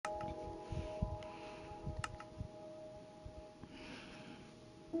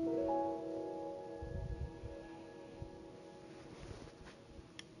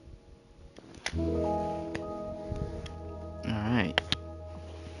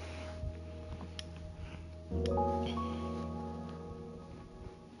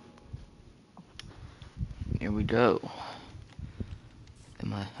Here we go.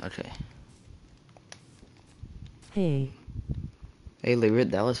 Am I okay? Hey. Hey,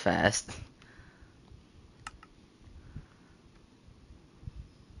 Lyrit, that was fast.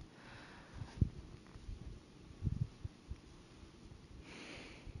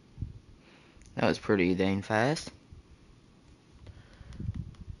 That was pretty dang fast.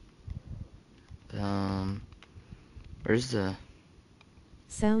 Where's the...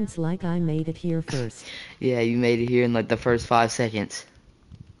 Sounds like I made it here first. Yeah, you made it here in like the first 5 seconds.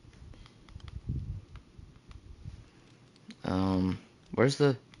 Where's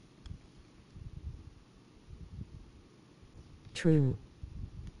the... True.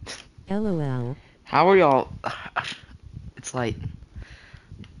 LOL. How are y'all... It's like...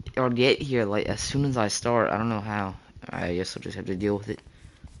 Y'all get here like as soon as I start. I don't know how. I guess I'll just have to deal with it.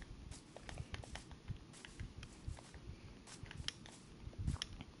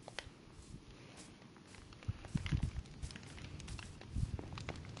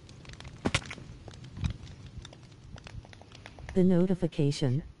 The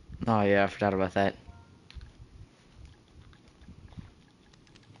notification. Oh yeah, I forgot about that.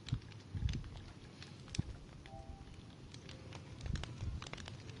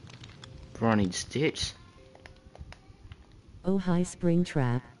 Bro, I need sticks. Oh hi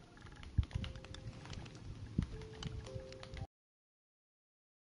Springtrap.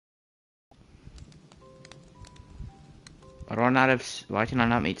 Why do I not have... Why can I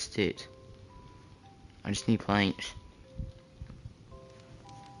not make sticks? I just need planks.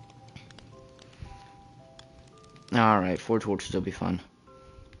 Alright, 4 torches will be fun.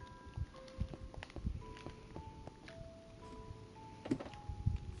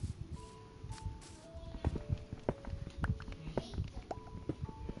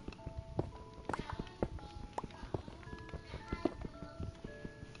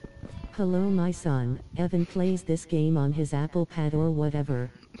 Hello my son, Evan plays this game on his Apple Pad or whatever.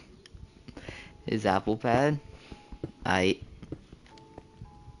 His Apple Pad? Wait,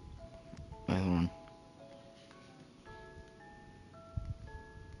 hold on.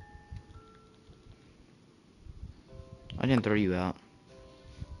 I didn't throw you out.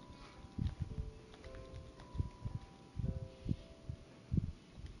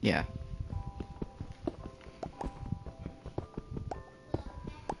 Yeah.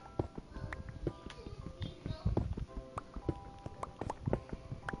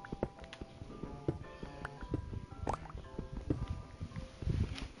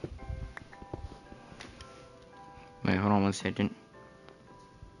 Wait, hold on 1 second.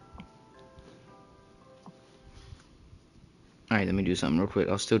 Alright, let me do something real quick.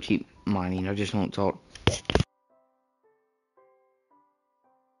 I'll still keep mining. I just won't talk.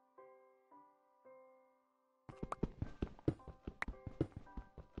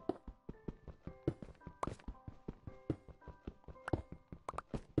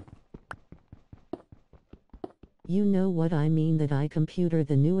 You know what I mean, that iComputer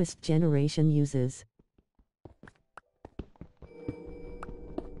the newest generation uses.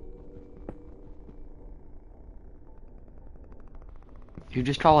 You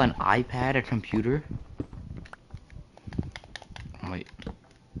just call an iPad a computer? Wait.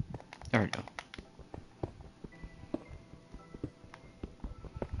 There we go.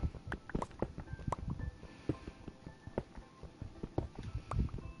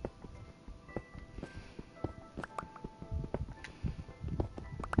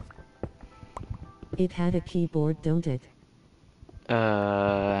 It had a keyboard, don't it?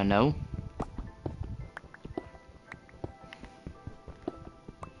 No.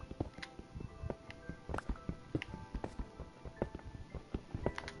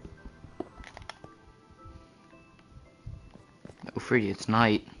 Oh, freaky, it's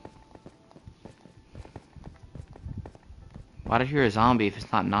night. Why'd I hear a zombie if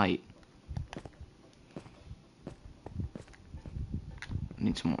it's not night? I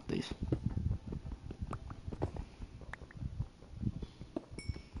need some more of these.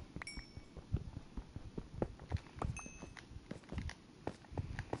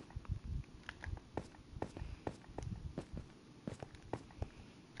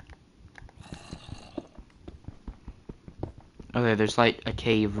 Okay, there's like a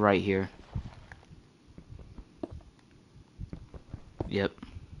cave right here. Yep.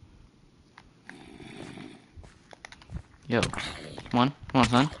 Yo. Come on. Come on,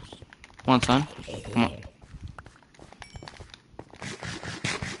 son. Come on, son. Come on.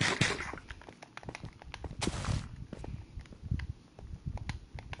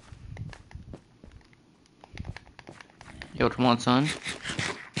 Yo, come on, son.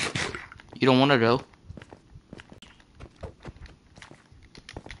 You don't want to go.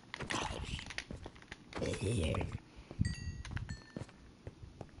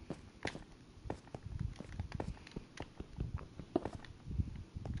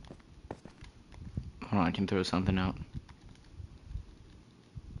 Hold on, I can throw something out.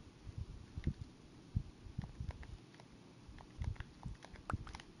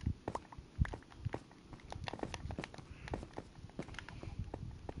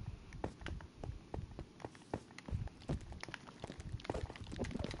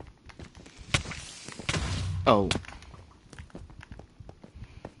 Oh.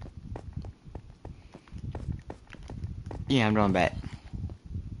 Yeah, I'm going back.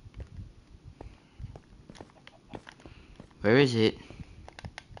 Where is it?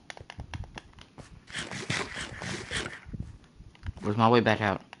 Where's my way back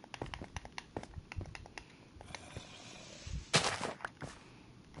out?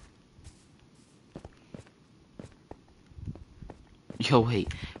 Yo,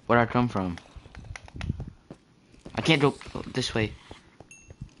 wait. Where'd I come from? I can't go this way.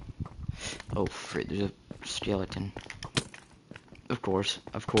 Oh, frick, there's a skeleton. Of course,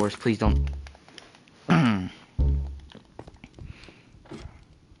 please don't.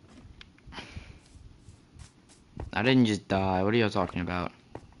 I didn't just die. What are y'all talking about?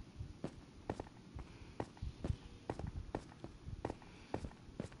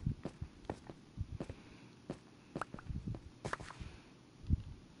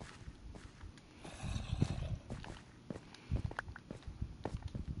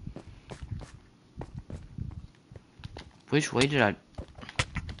 Which way did I...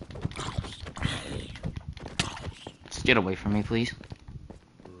 Just get away from me, please.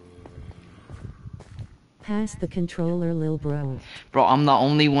 Pass the controller, lil bro. Bro, I'm the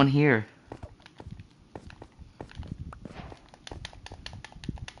only one here.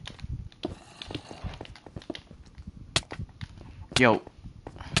 Yo.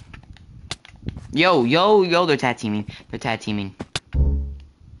 Yo, they're tag teaming. They're tag teaming.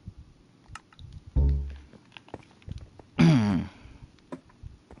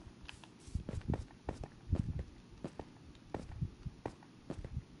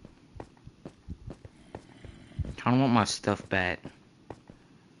 I don't want my stuff back.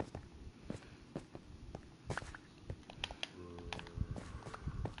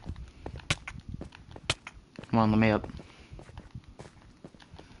 Come on, let me up.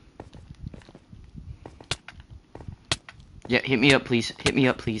 Yeah, hit me up, please. Hit me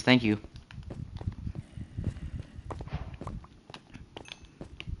up, please. Thank you.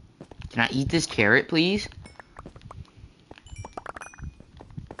 Can I eat this carrot, please?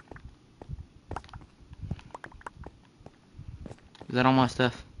 Is that all my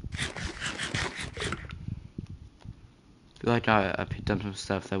stuff? I feel like I picked up some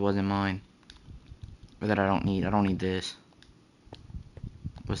stuff that wasn't mine. Or that I don't need. I don't need this.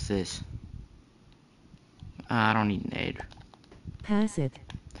 What's this? I don't need an egg. Pass it.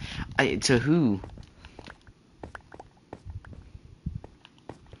 To who?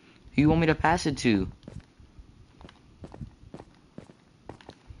 Who you want me to pass it to?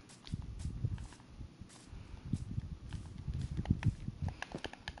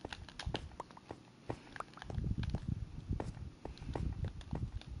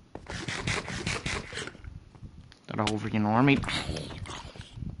 That a whole freaking army?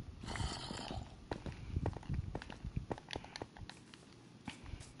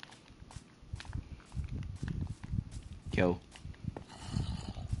 Yo.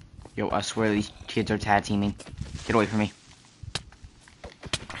 Yo, I swear these kids are tag teaming. Get away from me.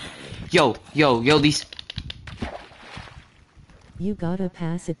 Yo, these... You gotta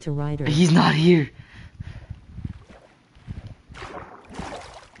pass it to Ryder. He's not here.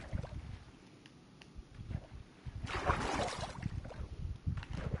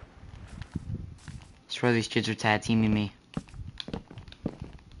 I swear these kids are tag teaming me.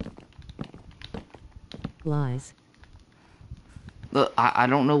 Lies. Look, I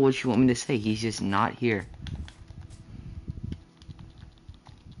don't know what you want me to say. He's just not here.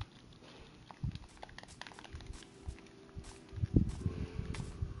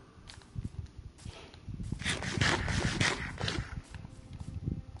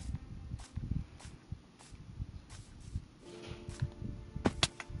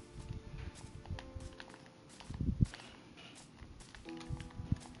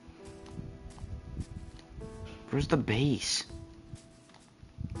 Where's the base?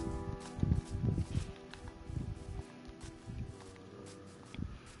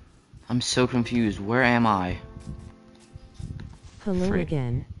 I'm so confused. Where am I? Hello Frick.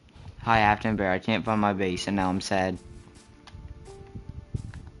 again. Hi, Afton Bear. I can't find my base, and now I'm sad.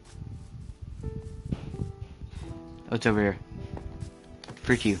 Oh, it's over here.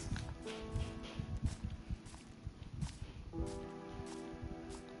 Frick you.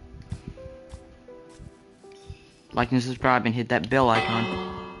 Like and subscribe and hit that bell icon.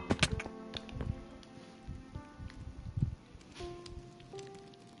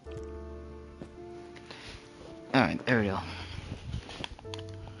 Alright, there we go.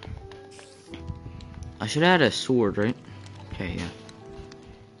 I should have had a sword, right? Okay, yeah.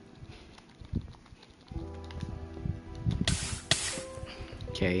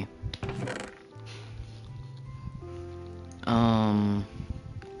 Okay.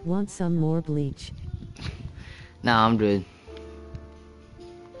 Want some more bleach? Nah, I'm good.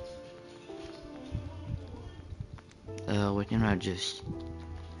 Why can't I just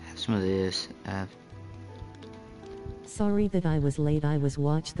have some of this? Sorry that I was late. I was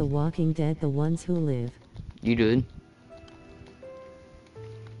watch The Walking Dead, The Ones Who Live. You good?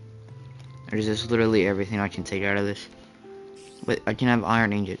 Or is this literally everything I can take out of this? Wait, I can have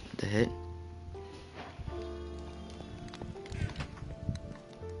iron ingot to hit.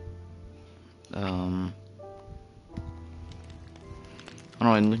 Hold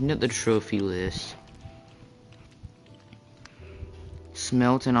on, looking at the trophy list.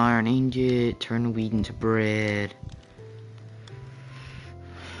 Smelt an iron ingot, turn wheat into bread.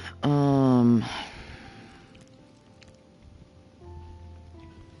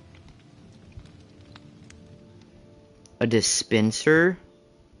 A dispenser?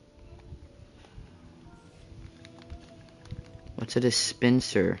 What's a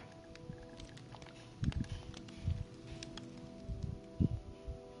dispenser?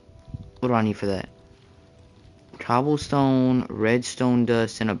 What do I need for that? Cobblestone, redstone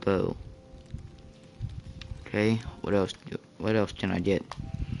dust, and a bow. Okay, what else? What else can I get?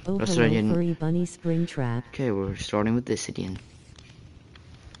 Oh, What else did I hello, get? furry bunny spring trap. Okay, we're starting with this again.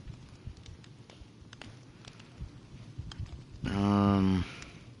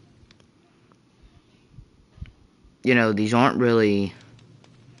 You know, these aren't really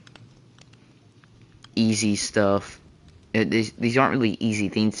easy stuff. These aren't really easy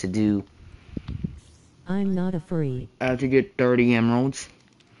things to do. I'm not a furry. I have to get 30 emeralds.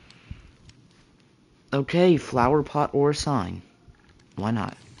 Okay, flower pot or a sign. Why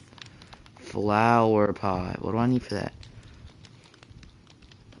not? Flower pot. What do I need for that?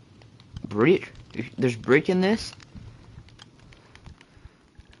 Brick? There's brick in this?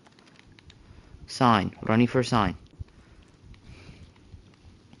 Sign. What do I need for a sign?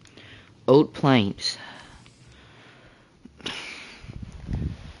 Oat planks.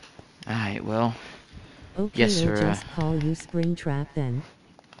 Alright, well. Okay, Yes, I'll sir. just call you spring trap then.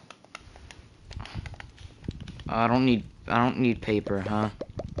 I don't need paper, huh?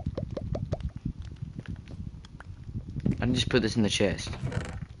 I can just put this in the chest.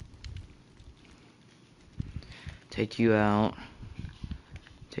 Take you out.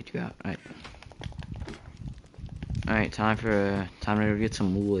 Take you out. Alright. Alright, time to go get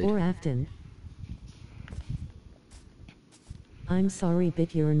some wood. Or Afton. I'm sorry,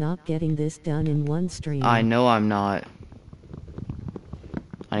 but you're not getting this done in one stream. I know I'm not.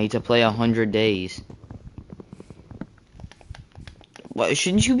 I need to play 100 days. What,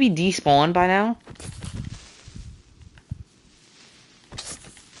 shouldn't you be despawned by now?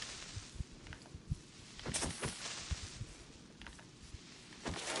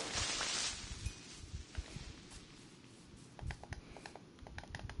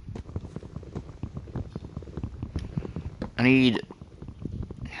 I need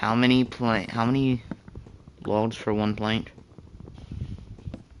how many logs for one plank?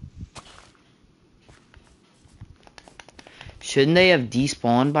 Shouldn't they have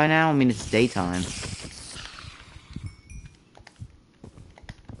despawned by now? I mean, it's daytime.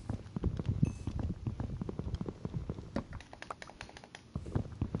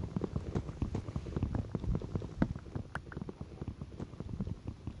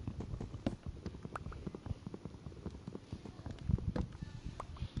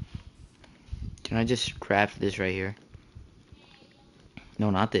 Can I just craft this right here? No,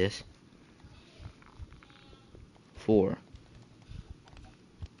 not this. 4.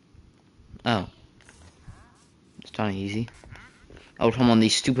 Oh. It's kinda easy. Oh, come on,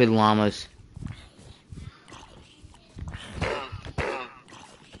 these stupid llamas.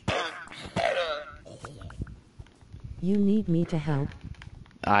 You need me to help.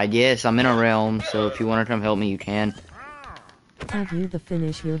 Yes, I'm in a realm, so if you want to come help me, you can. Have you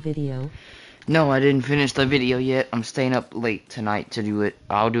finish your video? No, I didn't finish the video yet. I'm staying up late tonight to do it.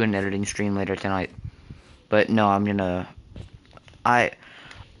 I'll do an editing stream later tonight. But no, I'm gonna... I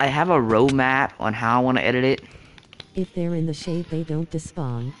have a roadmap on how I want to edit it. If they're in the shade, they don't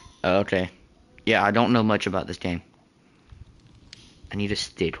despawn. Okay. Yeah, I don't know much about this game. I need a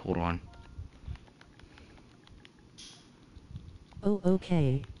stick. Hold on. Oh,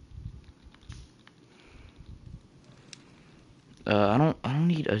 okay. I don't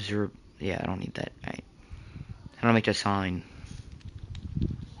need a zero. Yeah, I don't need that. Alright. How do I make a sign?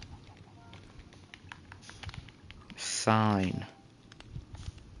 sign.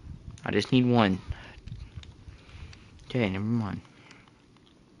 I just need one. Okay, never mind.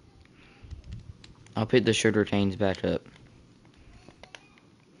 I'll pick the sugar canes back up.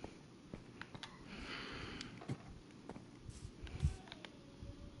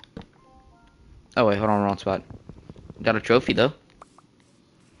 Oh wait, hold on, wrong spot. Got a trophy though.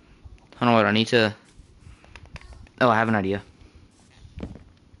 Hold on, what I need to... Oh, I have an idea.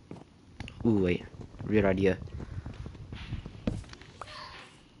 Ooh, wait. Weird idea.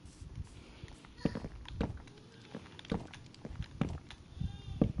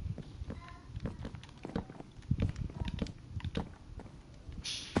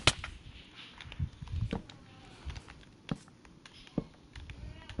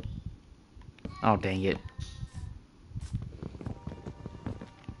 Oh, dang it.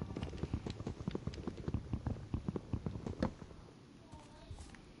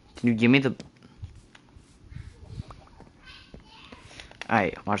 Can you give me the...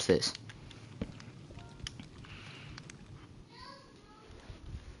 Alright, watch this.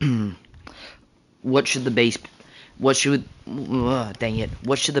 What should the base... What should... dang it.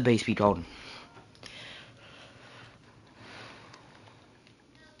 What should the base be called?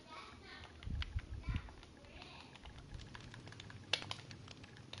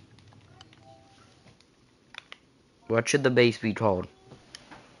 What should the base be called?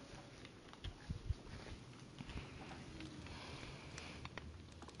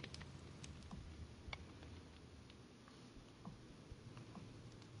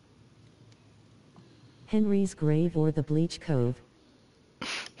 Henry's Grave or the Bleach Cove.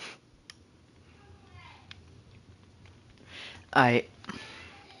 I...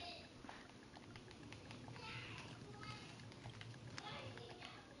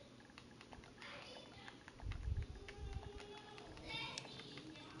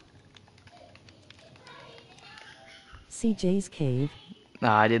 C.J.'s Cave.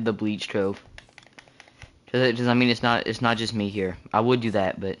 Nah, I did the Bleach Cove. Cause I mean, it's not just me here. I would do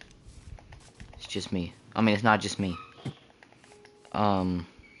that, but it's just me. I mean, it's not just me.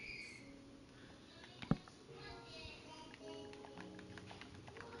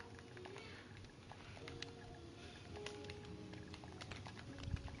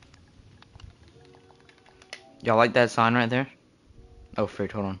 Y'all like that sign right there? Oh,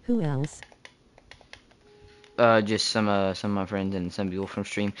 frick, hold on. Who else? Just some of my friends and some people from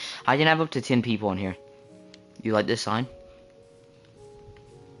stream. I can have up to 10 people in here. You like this sign?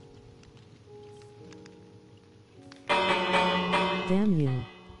 Damn you.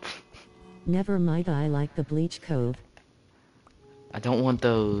 Never mind, I like the Bleach Cove. I don't want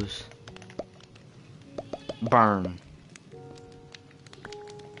those. Burn.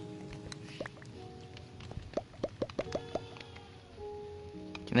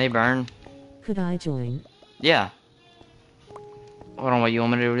 Can they burn? Could I join? Yeah. Hold on, wait, you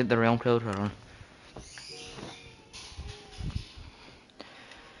want me to read the realm code? Hold on.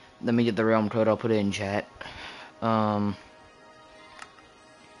 Let me get the realm code, I'll put it in chat.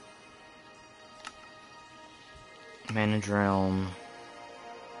 Manage realm.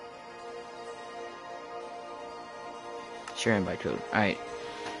 Share invite code. Alright.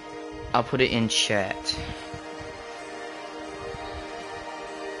 I'll put it in chat.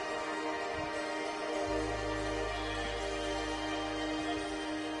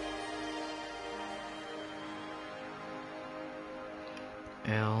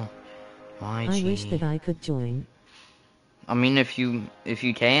 I wish that I could join. I mean, if you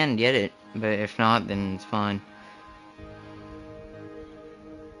can, get it. But if not, then it's fine.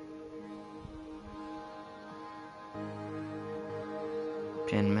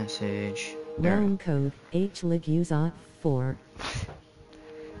 Pin message. Realm code HLIGUSA 4.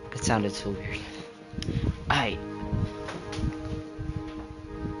 It sounded so weird. Alright.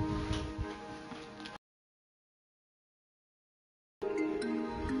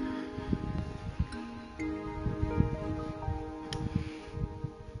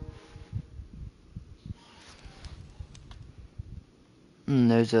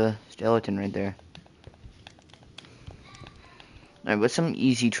 There's a skeleton right there. Alright, what's some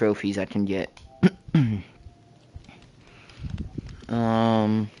easy trophies I can get?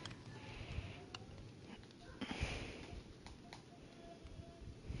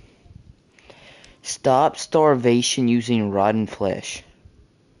 Stop starvation using rotten flesh.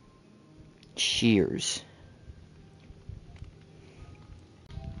 Cheers.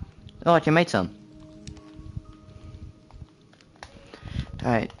 Oh, I can make some.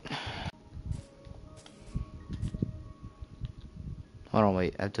 Alright. Hold on,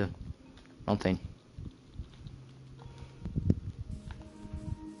 wait. I have to... One thing.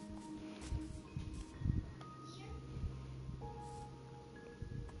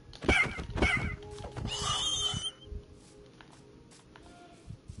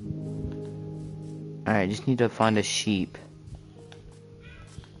 Alright, just need to find a sheep.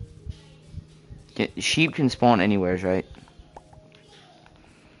 Sheep can spawn anywheres, right?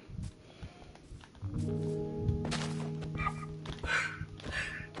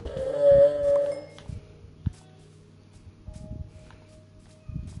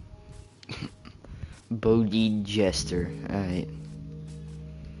 Bogey Jester. Alright.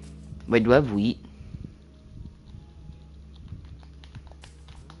 Wait, do I have wheat?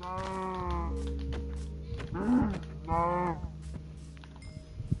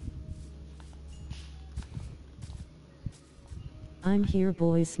 I'm here,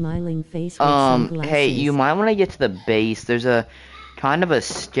 boy, smiling face with sunglasses. Hey, you might want to get to the base. There's a kind of a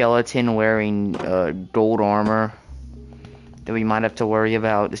skeleton wearing gold armor that we might have to worry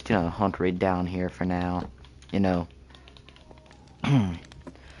about. Just gonna hunt right down here for now. You know.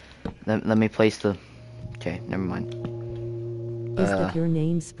 let me place the... Okay, never mind. Is that your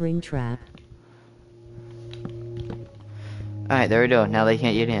name, Springtrap? Alright, there we go. Now they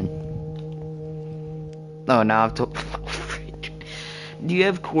can't get in. Oh, now I have to... Do you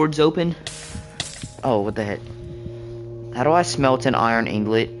have cords open? Oh, what the heck? How do I smelt an iron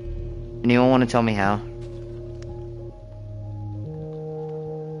ingot? Anyone want to tell me how?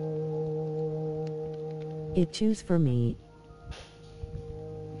 It choose for me.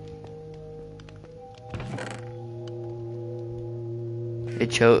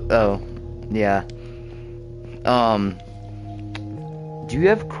 Oh, yeah. Do you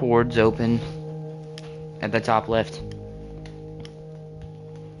have cords open at the top left?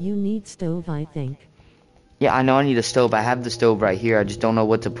 You need stove, I think. Yeah, I know I need a stove. I have the stove right here. I just don't know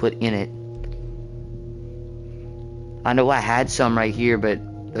what to put in it. I know I had some right here, but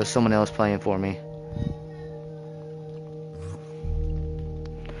there was someone else playing for me.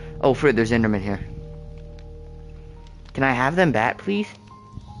 Oh, frick, there's Enderman here. Can I have them back, please?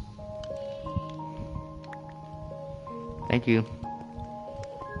 Thank you.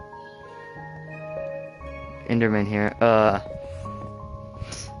 Enderman here.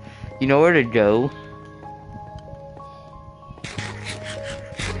 You know where to go?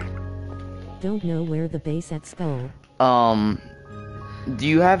 Don't know where the base at Skull. Do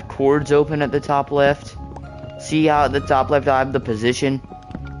you have cords open at the top left? See how at the top left I have the position?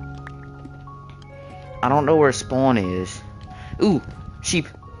 I don't know where spawn is. Ooh, sheep.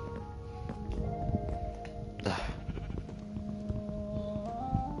 Ugh.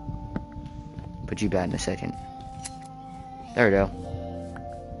 Put you back in a second. There we go.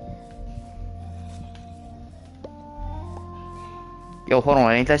 Yo, hold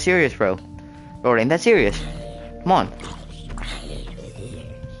on, it ain't that serious, bro. Bro, it ain't that serious. Come on.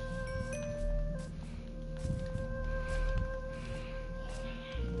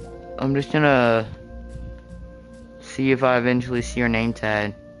 I'm just gonna see if I eventually see your name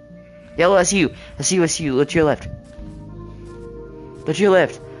tag. Yellow, I see you. I see you, I see you. Look to your left. Look to your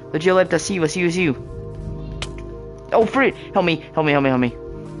left. Look to your left. I see you, I see you, I see you. Oh, frick! Help me, help me, help me, help me.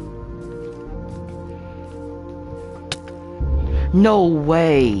 No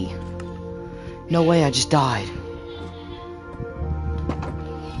way. No way, I just died.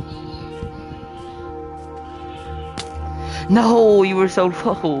 No, you were so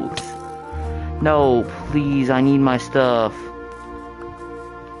close. No, please, I need my stuff.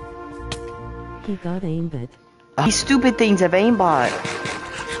 He got aimbot. These stupid things have aimbot.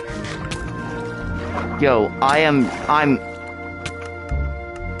 Yo, I'm...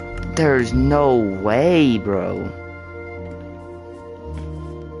 There's no way, bro.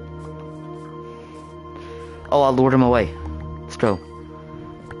 Oh, I lured him away. Let's go.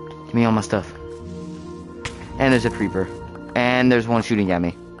 Give me all my stuff. And there's a creeper. And there's one shooting at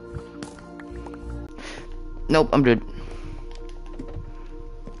me. Nope, I'm good.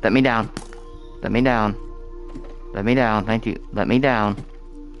 Let me down. Let me down. Let me down, thank you. Let me down.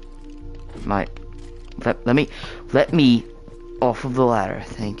 Let me off of the ladder,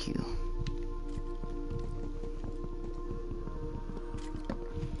 thank you.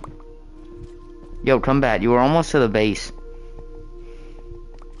 Yo, come back. You were almost to the base.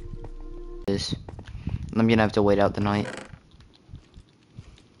 I'm gonna have to wait out the night.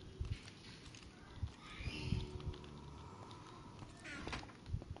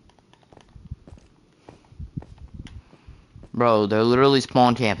 Bro, they're literally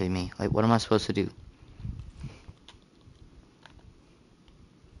spawn camping me. Like, what am I supposed to do?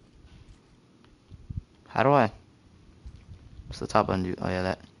 How do I? What's the top button do? Oh yeah,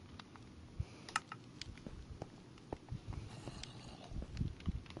 that.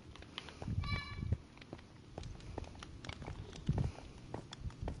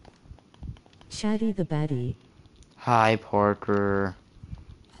 Chatty the Batty. Hi, Parker.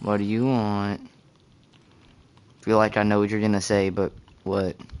 What do you want? Feel like I know what you're gonna say, but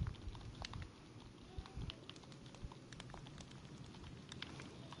what?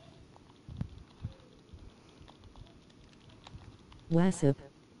 What's up?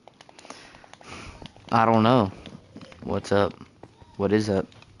 I don't know. What's up? What is up?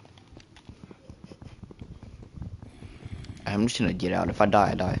 I'm just gonna get out. If I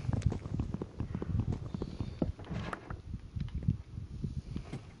die, I die.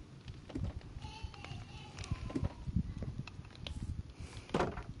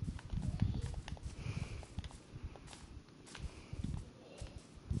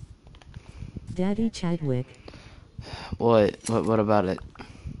 Daddy Chadwick. What? What about it?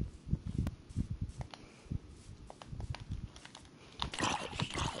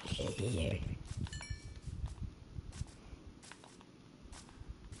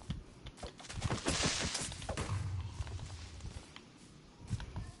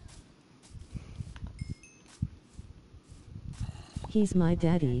 He's my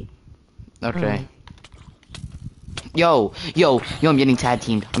daddy. Okay. Yo, I'm getting tag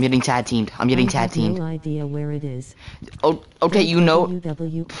teamed. I'm getting tag teamed. I'm getting tag I have teamed. no idea where it is. Oh, okay, you know. I'm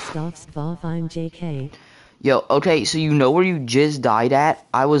JK. Yo, okay, so you know where you just died at?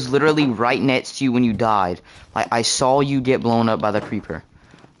 I was literally right next to you when you died. Like, I saw you get blown up by the creeper.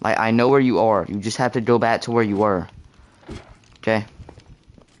 Like, I know where you are. You just have to go back to where you were. Okay?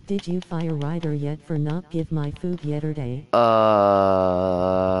 Did you fire Ryder yet for not give my food yesterday?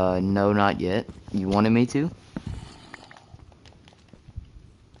 No, not yet. You wanted me to?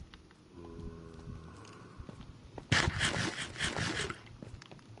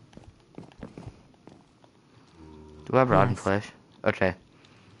 Do I have rotten Yes. flesh? Okay.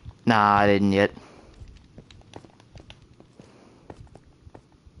 Nah, I didn't yet.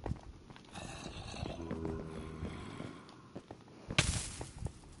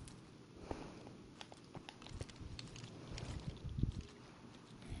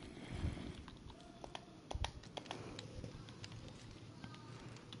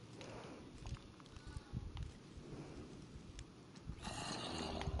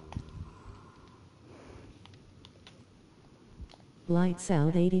 Lights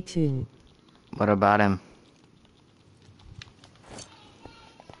out 82. What about him?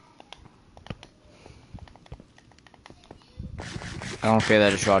 I don't care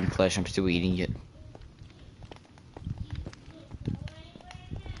that it's rotten flesh. I'm still eating it.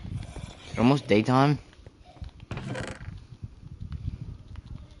 Almost daytime?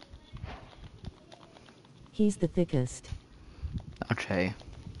 He's the thickest. Okay.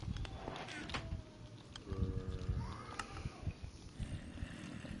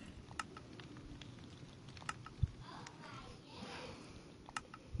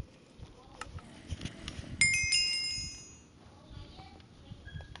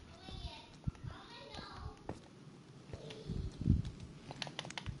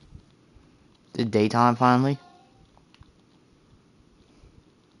 Is it daytime finally?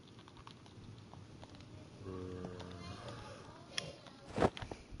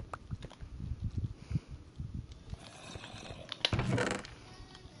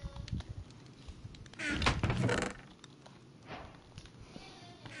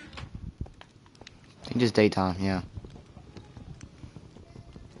 I think it's daytime, yeah.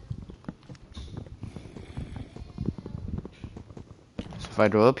 So if I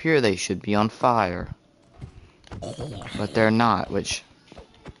go up here, they should be on fire. But they're not, which...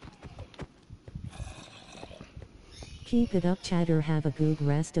 Keep it up, Chatter. Have a good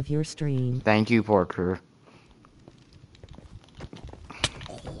rest of your stream. Thank you, Porker.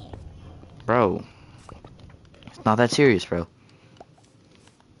 Bro. It's not that serious, bro.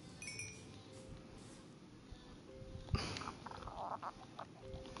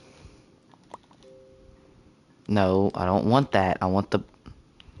 No, I don't want that. I want the...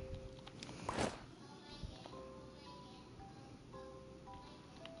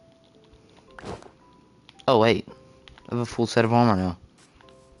 Oh, wait. I have a full set of armor now.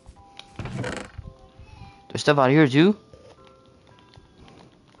 There's stuff out here, too?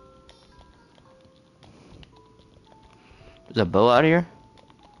 There's a bow out here?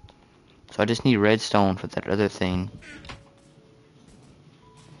 So I just need redstone for that other thing.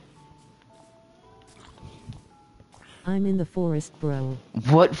 I'm in the forest, bro.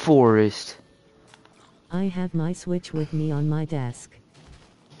 What forest? I have my Switch with me on my desk.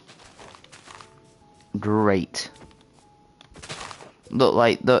 Great. Look,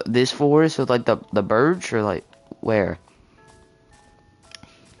 like, this forest with, like, the birch, or, like, where?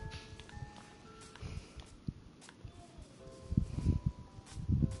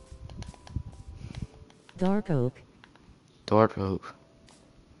 Dark oak. Dark oak.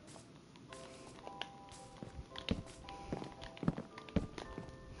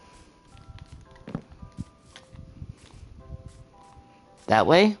 That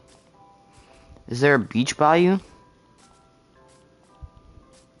way? Is there a beach by you?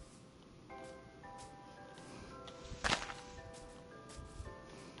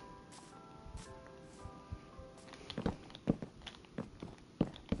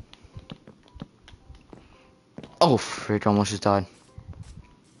 Oh, frick, almost just died.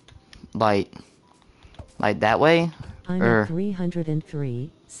 Like that way? I'm Or... at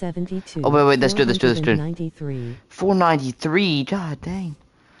 303, 72. Oh, wait, that's good, 493. 493? God dang.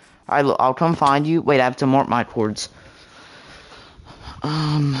 Alright, look, I'll come find you. Wait, I have to mark my chords.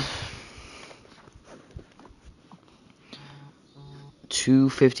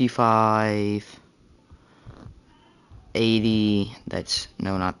 255... 80... That's...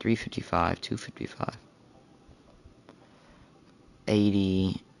 No, not 355. 255.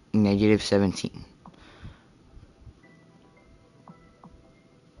 80... Negative 17.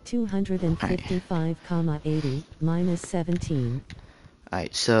 255, 80, minus 17.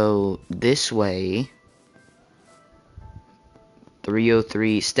 Alright, so this way...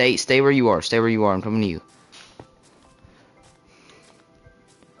 303. Stay where you are. Stay where you are. I'm coming to you.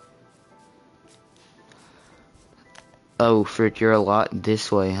 Oh, frick, you're a lot this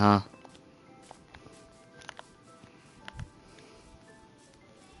way, huh?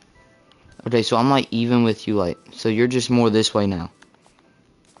 Okay, so I'm like even with you, like, so you're just more this way now.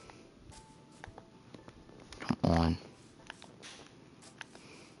 Come on.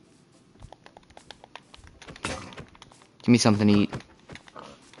 Give me something to eat.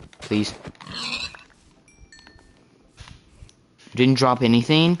 Please. Didn't drop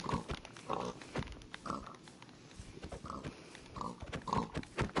anything?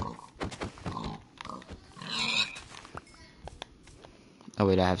 Oh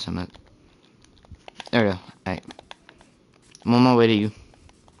wait, I have some. There we go. Alright. I'm on my way to you.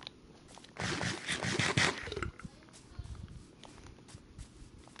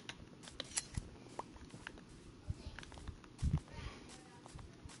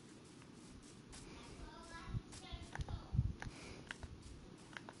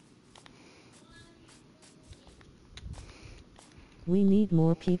 We need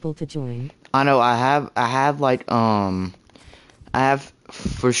more people to join. I know, I have like, I have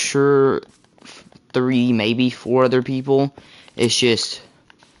for sure 3, maybe 4 other people. It's just,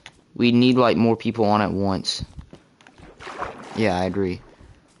 we need like more people on at once. Yeah, I agree.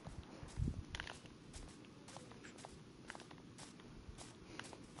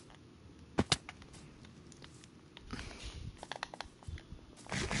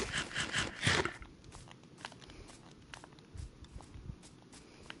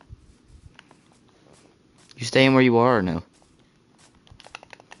 You staying where you are or no?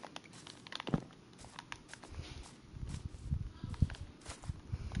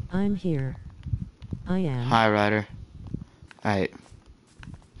 I'm here. I am. Hi, Ryder. Alright.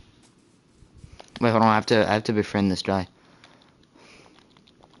 Wait, hold on. I have to befriend this guy.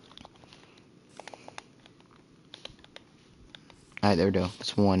 Alright, there we go.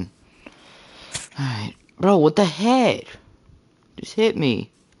 That's 1. Alright. Bro, what the heck? Just hit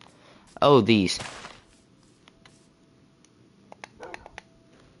me. Oh, these.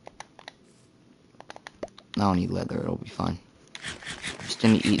 I don't need leather. It'll be fine. Just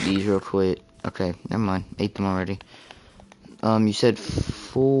gonna eat these real quick. Okay, never mind. Ate them already. You said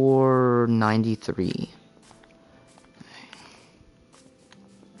 493.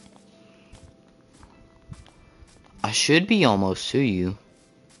 I should be almost to you.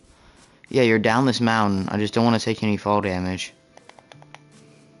 Yeah, you're down this mountain. I just don't want to take any fall damage.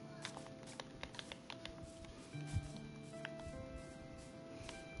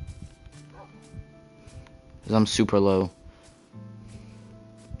 Because I'm super low.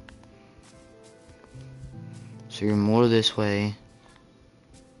 So you're more this way.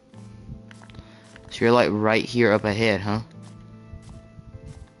 So you're like right here up ahead, huh?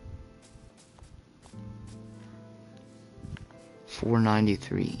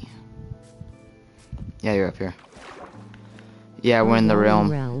 $493. Yeah, you're up here. Yeah, we're in the realm.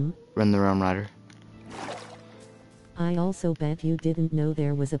 We're in the realm, Ryder. I also bet you didn't know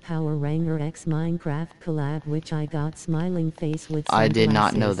there was a Power Ranger X Minecraft collab, which I got smiling face with sunglasses. I did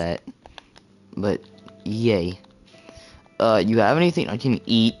not know that. But, yay. You have anything I can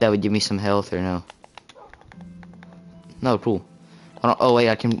eat that would give me some health or no? No, cool. Oh, wait,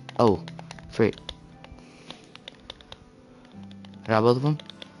 I can... Oh, frick. Got both of them?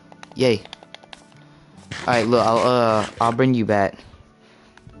 Yay. Alright, look, I'll bring you back.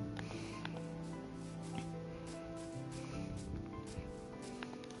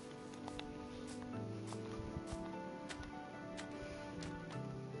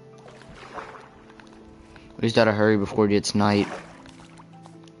 We just gotta hurry before it gets night.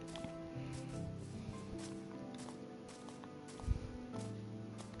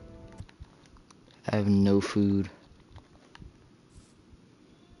 I have no food.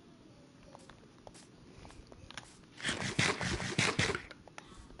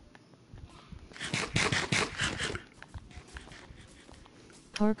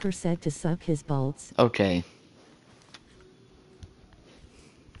 Parker said to suck his balls. Okay.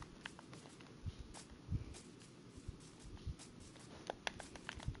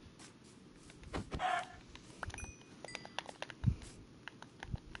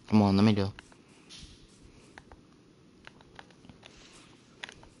 Come on, let me do.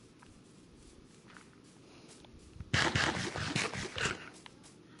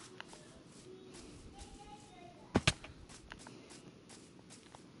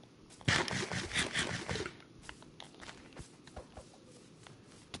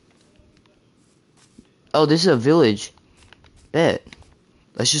 Oh, this is a village. Bet.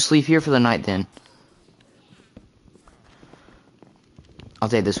 Let's just leave here for the night then. I'll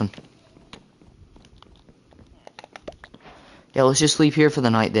take this one. Yeah, let's just leave here for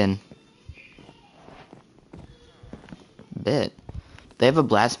the night then. Bet. They have a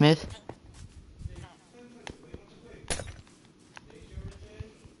blacksmith?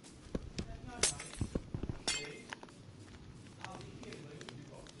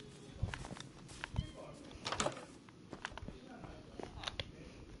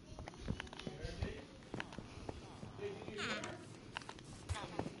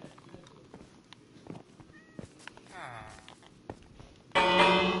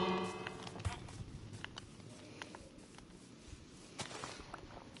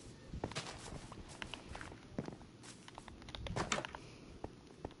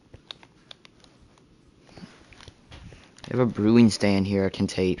 They have a brewing stand here I can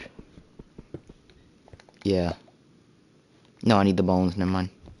tape. Yeah. No, I need the bones, never mind.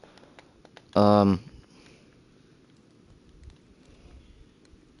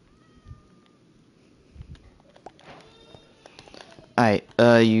 Alright,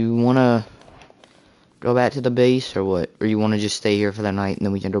 you wanna go back to the base or what? Or you wanna just stay here for the night and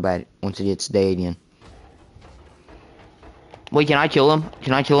then we can go back once it gets day again? Wait, can I kill him?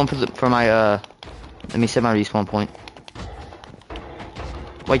 Can I kill him for my, let me set my respawn point.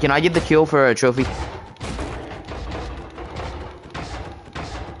 Wait, can I get the kill for a trophy?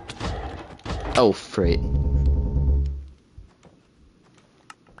 Oh, frit.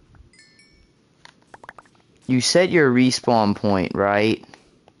 You set your respawn point, right?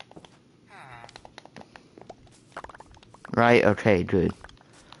 Right? Okay, good.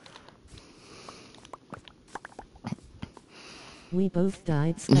 We both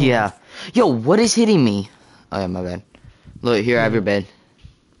died. Yeah. Yo, what is hitting me? Oh, yeah, my bad. Look, here, I have your bed.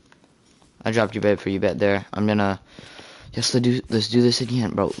 I dropped your bed for you back there. I'm gonna... let's do this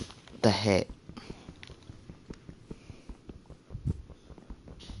again, bro. The heck?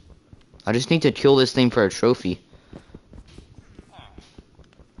 I just need to kill this thing for a trophy.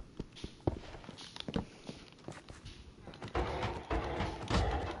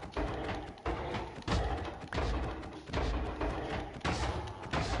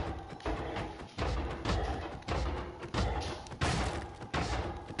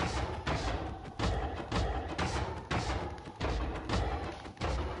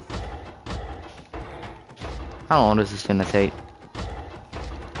 How long is this gonna take?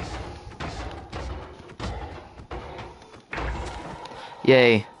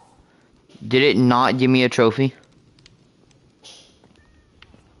 Yay. Did it not give me a trophy?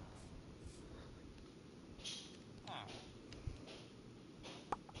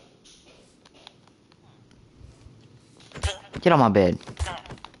 Get on my bed.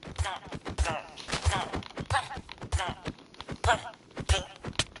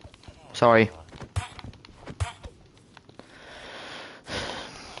 Sorry.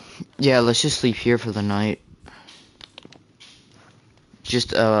 Yeah, let's just sleep here for the night.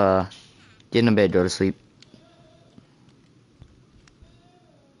 Just, get in bed, go to sleep.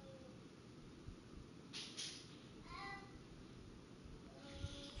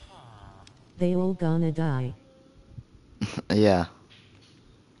 They all gonna die. Yeah.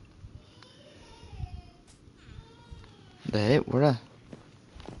 The heck? Where'd I...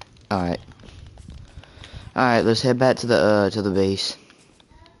 Alright. Alright, let's head back to the base.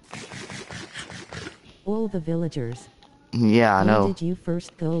 All the villagers. Yeah, I know. When did you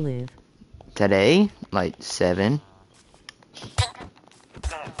first go live? Today? Like 7.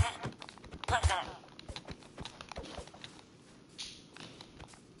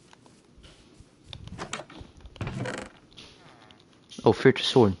 Oh, future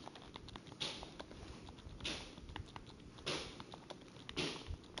sword.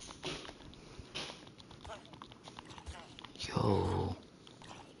 Yo.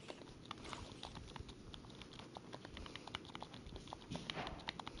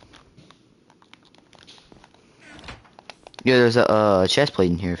 Yeah, there's a chest plate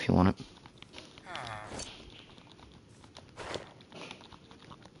in here if you want it.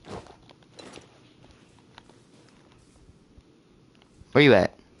 Where you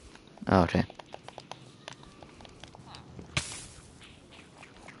at? Oh, okay.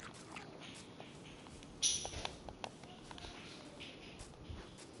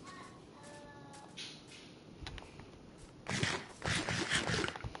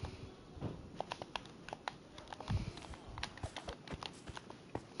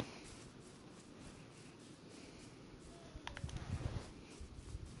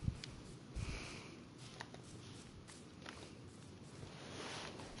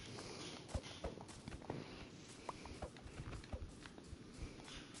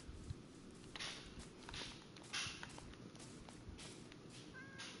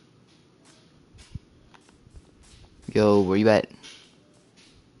 Yo, where you at?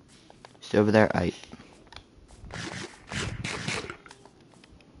 Stay over there? Aight.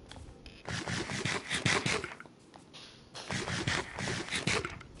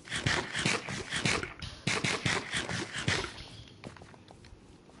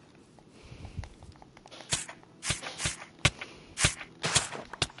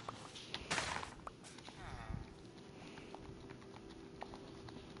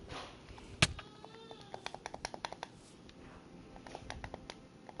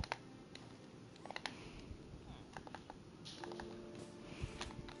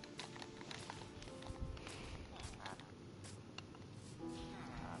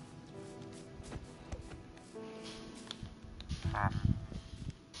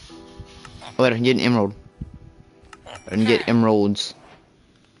 Oh, wait, I can get an emerald. I can get emeralds.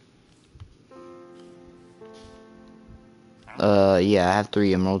 Yeah, I have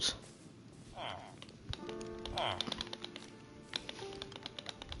 3 emeralds.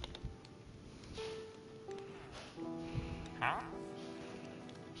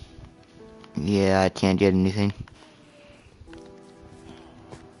 Yeah, I can't get anything.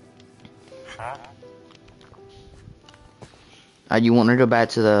 You want to go back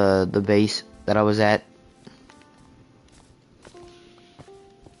to the base that I was at?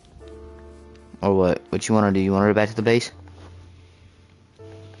 Or what? What you want to do? You want to go back to the base?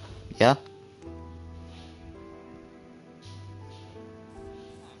 Yeah?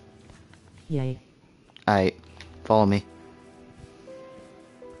 Yay. Alright. Follow me.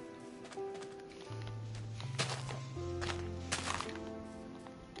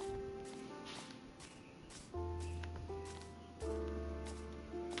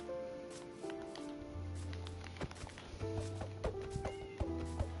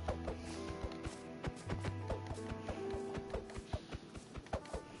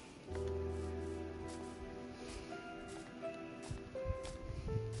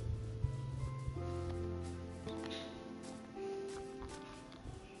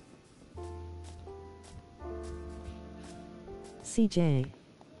 CJ.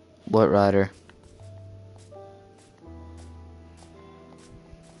 What rider?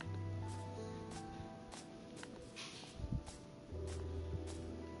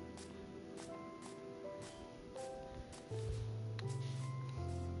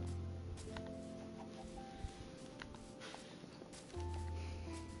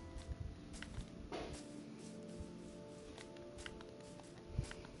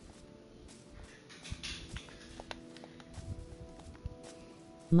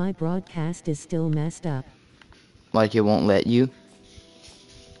 My broadcast is still messed up. Like it won't let you?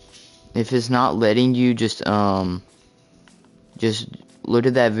 If it's not letting you, just look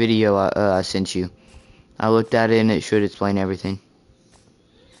at that video I sent you. I looked at it and it should explain everything.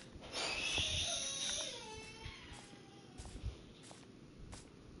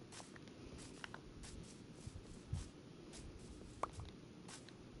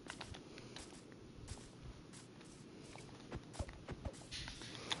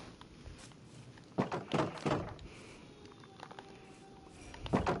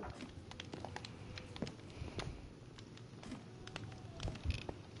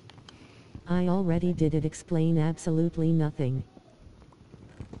 I already did it. Explain absolutely nothing.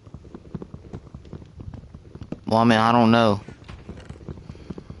 Well, I mean, I don't know.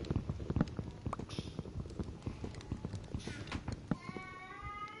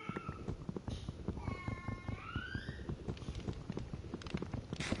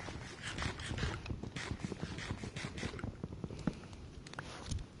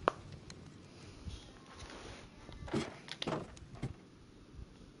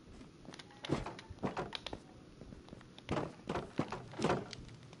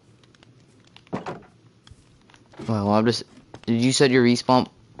 Well, I'm just... Did you set your respawn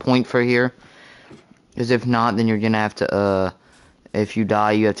point for here? Because if not, then you're gonna have to, if you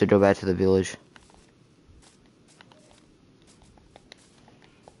die, you have to go back to the village.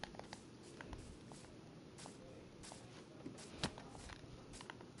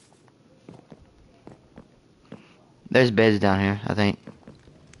 There's beds down here, I think.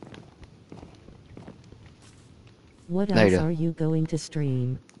 What There you else go. are you going to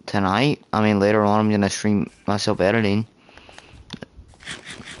stream? Tonight? I mean, later on, I'm gonna stream myself editing.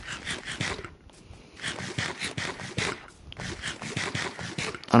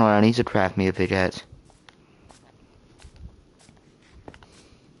 I know, I need to craft me a pickaxe.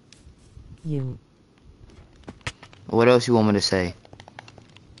 You. What else you want me to say?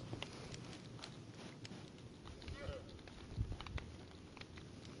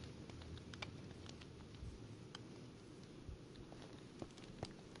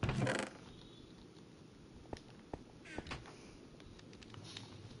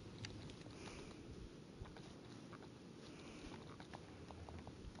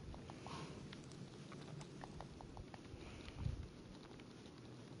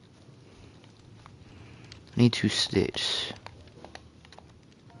 I need 2 sticks.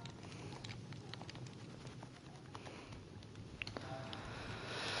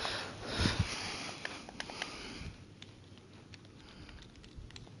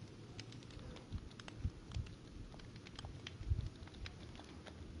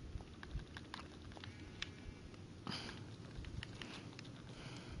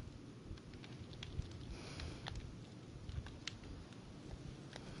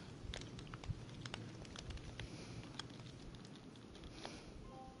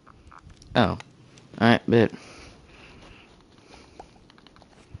 Oh. Alright, bet.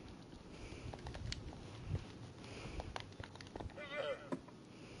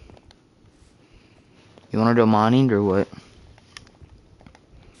 You wanna do mining or what?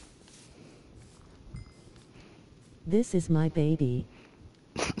 This is my baby.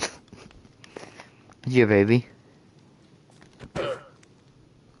 Your baby.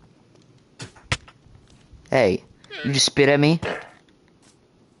 Hey, you just spit at me?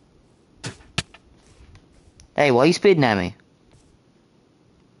 Hey, why you spitting at me?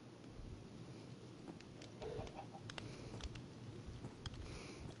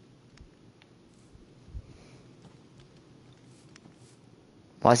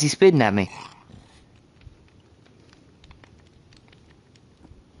 Why is he spitting at me?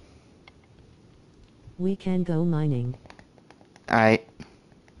 We can go mining. Alright.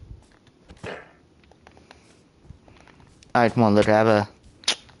 Alright, come on, let's have a...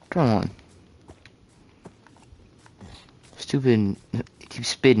 Come on. Stupid... He keeps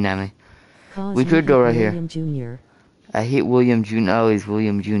spitting at me. Cause We you could hit go right William here. Jr. I hit William Jr. Oh, he's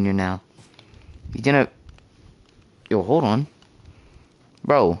William Jr. now. He's gonna... Yo, hold on.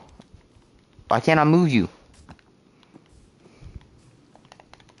 Bro. Why can't I move you?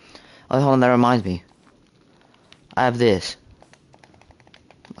 Oh, hold on, that reminds me. I have this.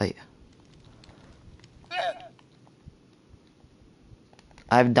 Wait.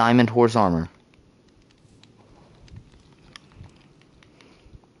 I have diamond horse armor.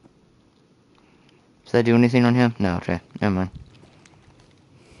 Does that do anything on him? No, okay. Never mind.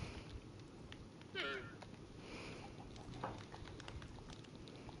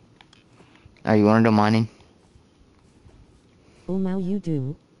 Are you wanna do mining? Oh, now you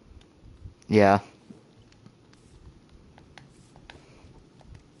do. Yeah.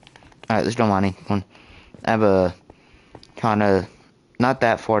 Alright, let's go mining. Come on. I have a kinda not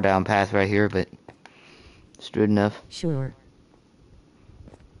that far down path right here, but it's good enough. Sure.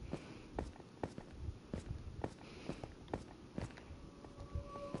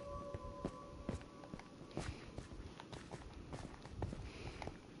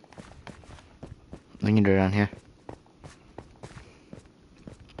 We can do it down here.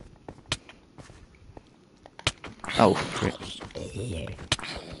 Oh, frick.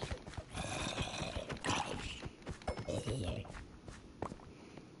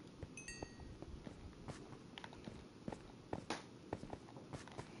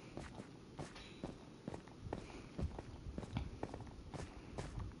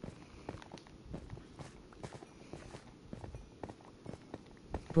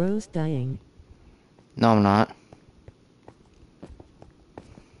 Bro's dying. No, I'm not.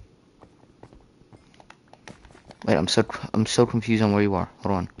 Wait, I'm so confused on where you are.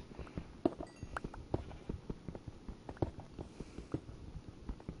 Hold on.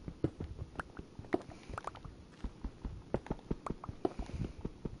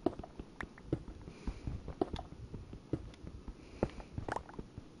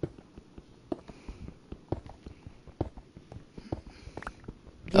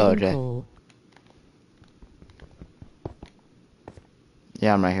 Oh, Getting okay. coal.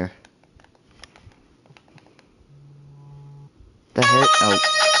 Yeah, I'm right here. The heck? Oh.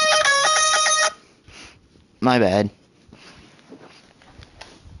 My bad.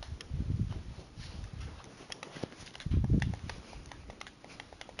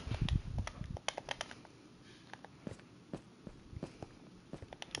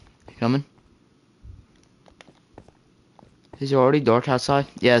 You coming? Is it already dark outside?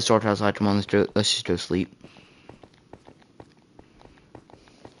 Yeah, it's dark outside. Come on, let's just go sleep.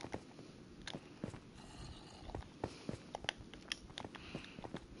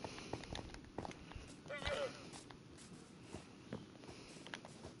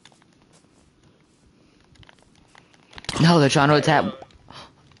 No, they're trying to attack.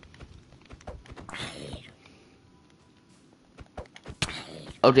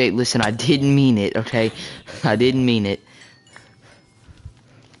 Okay, listen, I didn't mean it, okay? I didn't mean it.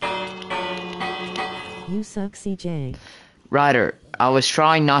 You suck, CJ. Ryder, I was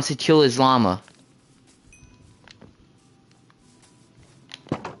trying not to kill his llama.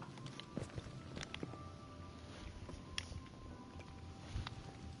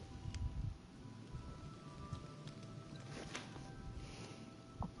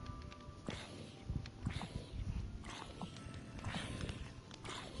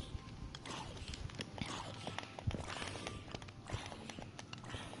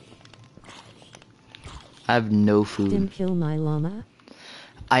 I have no food. Didn't kill my llama?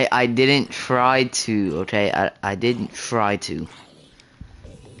 I didn't try to, okay? I didn't try to.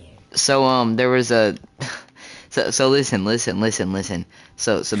 So, there was a... So listen.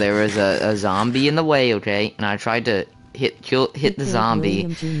 So there was a zombie in the way, okay? And I tried to hit the zombie,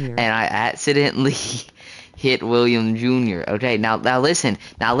 and I accidentally hit William Jr., okay? Now listen.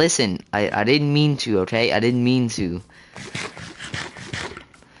 I didn't mean to, okay? I didn't mean to.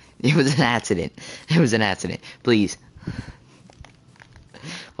 It was an accident. Please.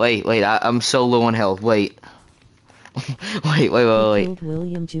 Wait, I'm so low on health. Wait. wait. Killed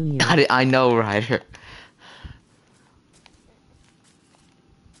William Jr. I know, Ryder.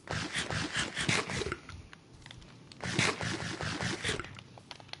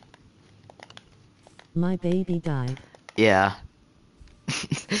 My baby died. Yeah.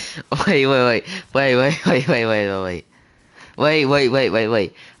 Wait.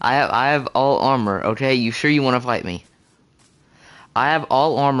 I have all armor, okay? You sure you want to fight me? I have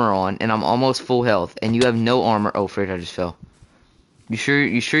all armor on, and I'm almost full health, and you have no armor. Oh, frick, I just fell. You sure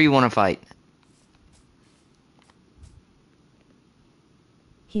you want to fight?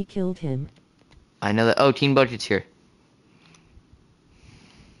 He killed him. I know that. Oh, Team Budget's here.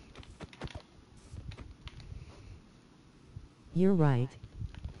 You're right.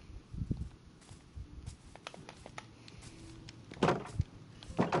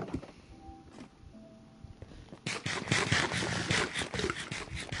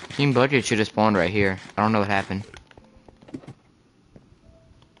 Team Budget should have spawned right here. I don't know what happened.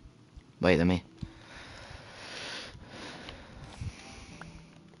 Wait, let me...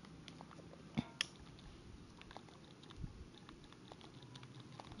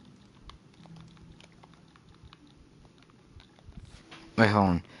 Wait, hold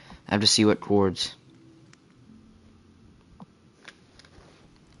on. I have to see what chords.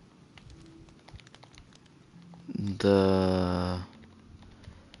 The...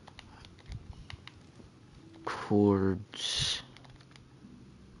 chords...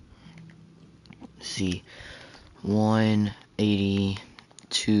 see.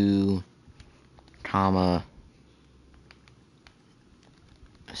 182, comma...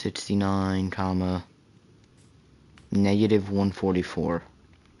 69, comma... negative 144.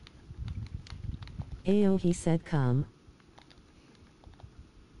 Ayo, he said come.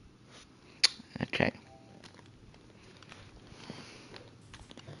 Okay.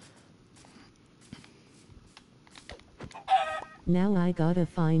 Now I gotta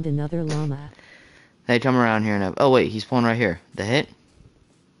find another llama. Hey, come around here and... Oh, wait, he spawned right here. The hit?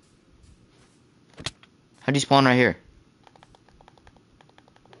 How'd you spawn right here?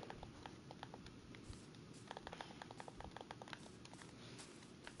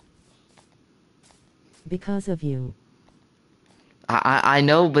 Because of you. I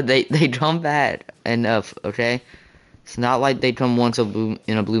know, but they jump bad enough, okay? It's not like they come once in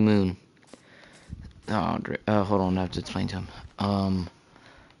a blue moon. Oh, hold on, I have to explain to him.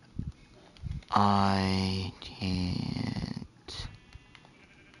 I can't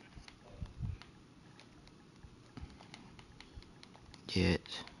get,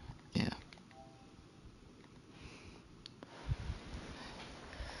 yeah.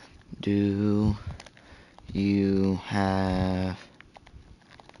 Do you have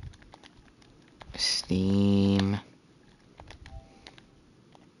Steam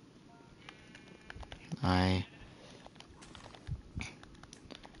I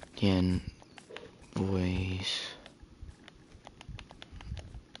can voice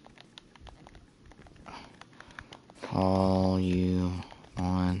call you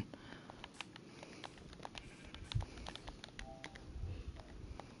on.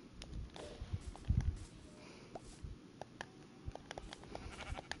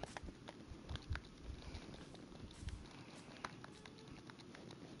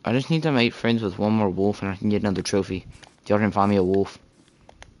 I just need to make friends with one more wolf and I can get another trophy. Y'all can find me a wolf.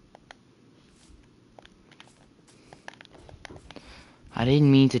 I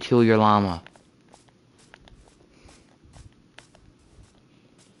didn't mean to kill your llama.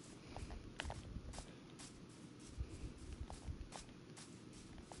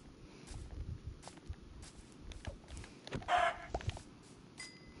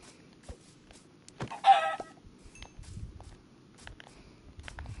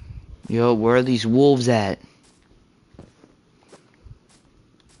 Yo, where are these wolves at?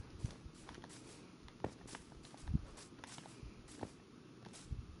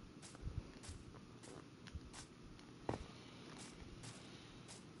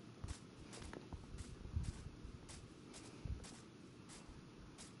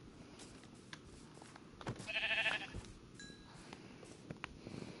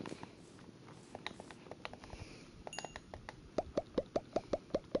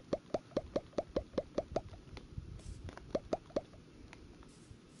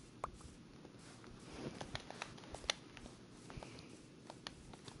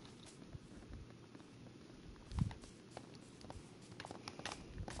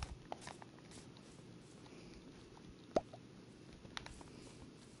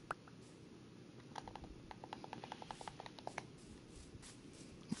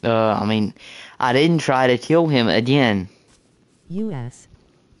 I mean, I didn't try to kill him again. U.S.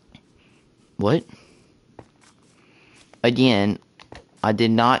 What? Again, I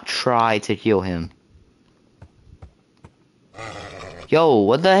did not try to kill him. Yo,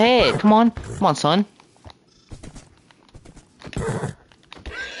 what the heck? Come on. Come on, son.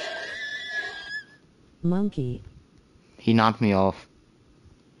 Monkey. He knocked me off.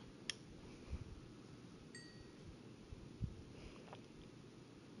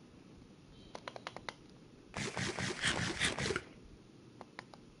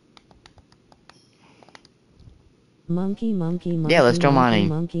 Monkey, monkey, monkey, Yeah, let's go mining.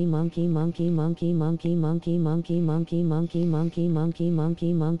 monkey, monkey, monkey, monkey, monkey, monkey, monkey, monkey, monkey, monkey, monkey,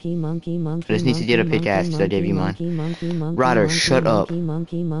 monkey, monkey, monkey, monkey. I just need to get a pickaxe because I gave you mine. Ryder, shut up.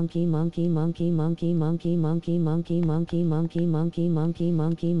 Monkey, monkey, monkey, monkey, monkey, monkey, monkey, monkey, monkey, monkey, monkey, monkey,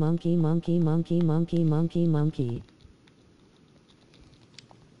 monkey, monkey, monkey, monkey, monkey, monkey, monkey.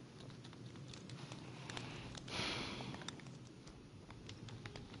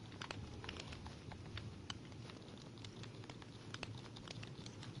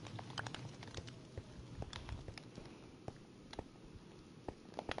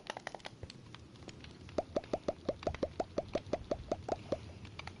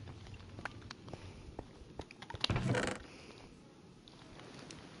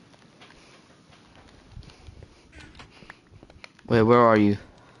 Wait, where are you?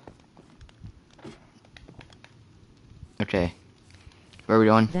 Okay. Where are we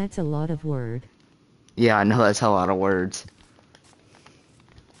going? That's a lot of word. Yeah, I know that's a lot of words.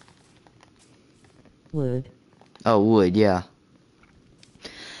 Wood. Oh, wood, yeah.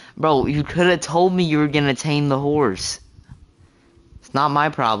 Bro, you could have told me you were gonna tame the horse. It's not my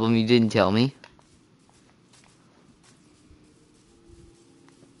problem, you didn't tell me.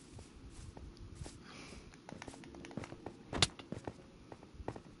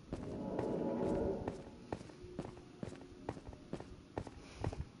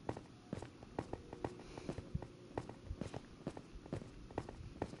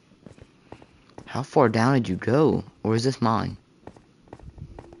 How far down did you go? Or is this mine?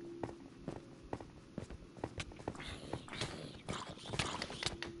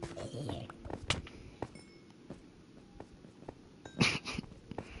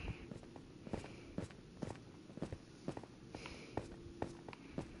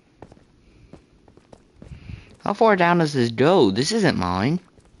 How far down does this go? This isn't mine.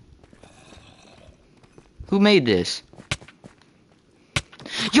 Who made this?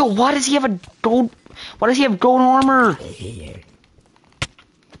 Yo, why does he have a gold... Why does he have gold armor?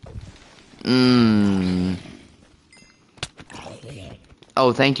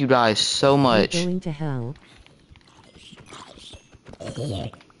 Oh, thank you guys so much. You're going to hell.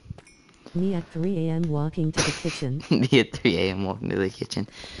 Me at 3 a.m. walking to the kitchen. Me at 3 a.m. walking to the kitchen.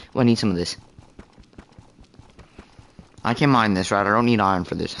 Well, I need some of this. I can mine this, right? I don't need iron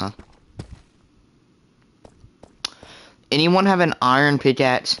for this, huh? Anyone have an iron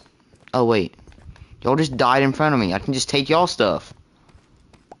pickaxe? Oh, wait. Y'all just died in front of me. I can just take y'all stuff.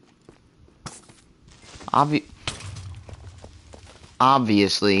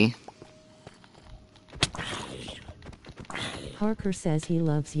 Obviously. Parker says he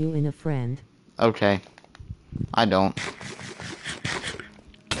loves you in a friend. Okay. I don't.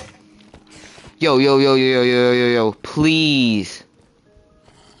 Yo, yo, yo, yo, yo, yo, yo, yo. Please.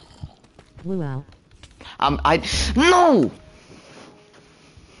 Wow. No!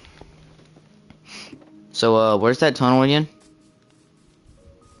 So, where's that tunnel again?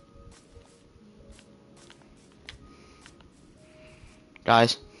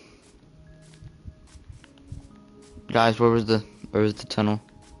 Guys. Guys, where was the tunnel?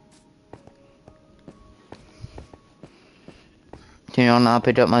 Can y'all not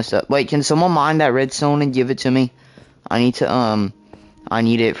pick up my stuff? Wait, can someone mine that redstone and give it to me? I need to, I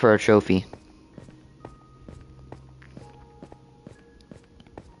need it for a trophy.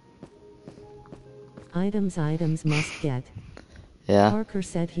 Items must get. Yeah. Parker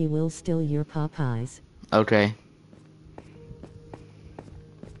said he will steal your Popeyes. Okay.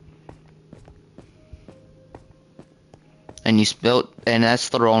 And you spelt, and that's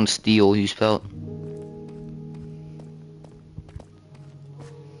the wrong steal you spelt.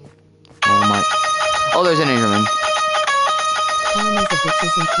 Oh my. Oh, there's an Enderman. Karma's a bitch,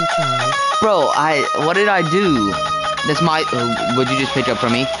 isn't he, child? Bro, what did I do? That's my, would you just pick up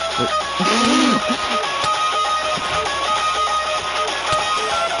from me?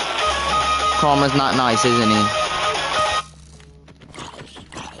 Karma's not nice, isn't he?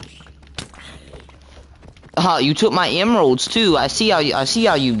 You took my emeralds too. I see how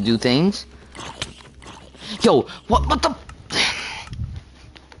you do things. Yo, what the?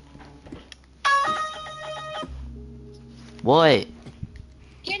 What?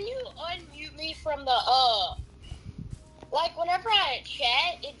 Can you unmute me from the like whenever I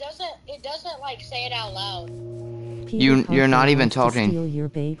chat, it doesn't like say it out loud. You're not even talking. Steal your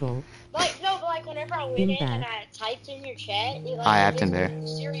bagel. Like no, but like whenever I went in and I typed in your chat, it like I have to bear.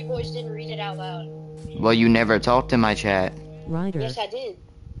 Siri voice didn't read it out loud. Well, you never talked in my chat. Ryder. Yes, I did.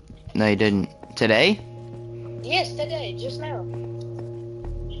 No, you didn't. Today? Yes, today, just now.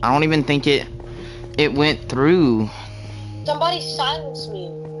 I don't even think it went through. Somebody silenced me.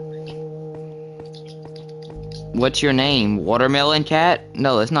 What's your name? Watermelon Cat?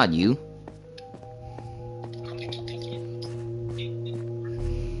 No, that's not you.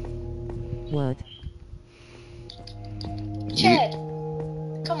 What? Chad,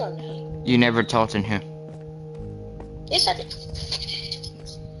 come on now. You never talked in here. Yes, I did.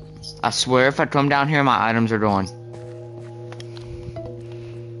 I swear if I come down here, my items are gone.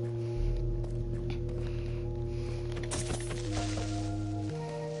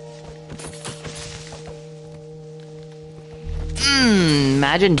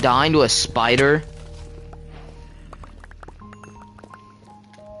 Imagine dying to a spider.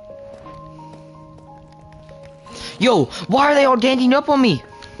 Yo, why are they all ganging up on me?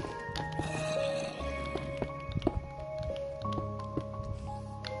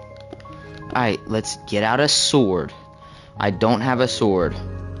 Alright, let's get out a sword. I don't have a sword.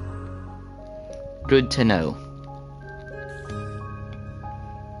 Good to know.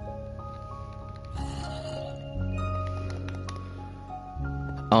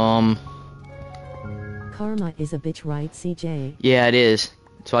 Karma is a bitch, right, CJ? Yeah, it is.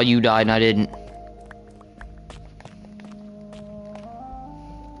 That's why you died and I didn't.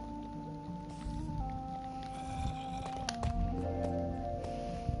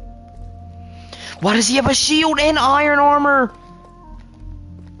 Why does he have a shield and iron armor?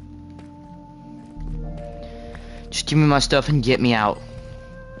 Just give me my stuff and get me out.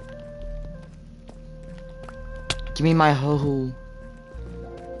 Give me my hoe.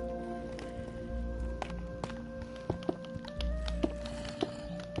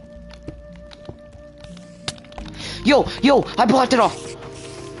 Yo, I blocked it off.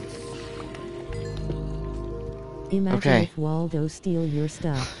 Imagine Okay. if Waldo steal your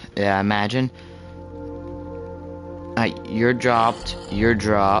stuff. Yeah, imagine. You're dropped. You're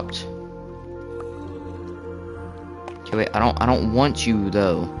dropped. Okay, wait. I don't want you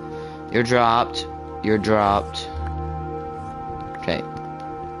though. You're dropped. You're dropped. Okay.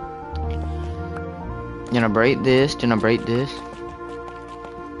 Gonna break this. Gonna break this.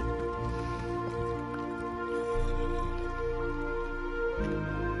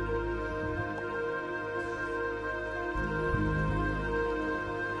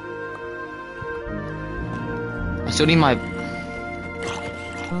 I still need my.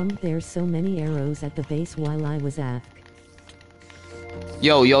 There's so many arrows at the base while I was asked.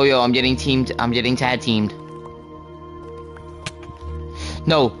 Yo, I'm getting teamed. I'm getting tag teamed.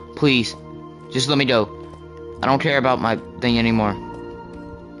 No, please. Just let me go. I don't care about my thing anymore.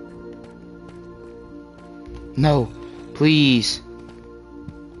 No, please.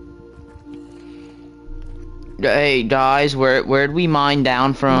 Hey, guys, where'd we mine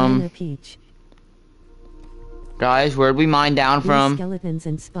down from? Banana peach. Guys, where'd we mine down These from? skeletons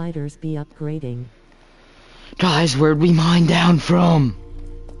and spiders be upgrading. Guys, where'd we mine down from?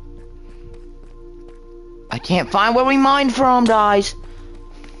 I can't find where we mined from, guys.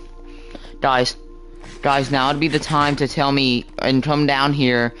 Guys, now would be the time to tell me and come down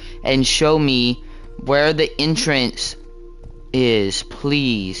here and show me where the entrance is,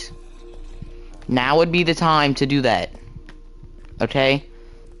 please. Now would be the time to do that. Okay?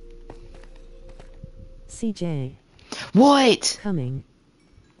 CJ. What? Coming.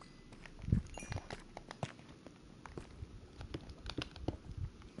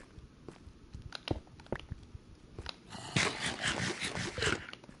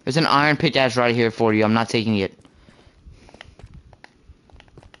 There's an iron pickaxe right here for you. I'm not taking it.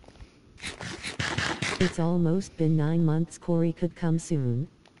 It's almost been 9 months. Corey could come soon.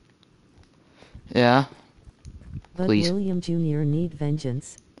 Yeah? But Please. William Jr. need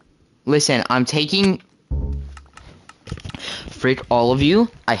vengeance. Listen, I'm taking... Frick all of you.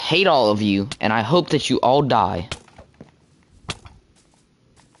 I hate all of you. And I hope that you all die.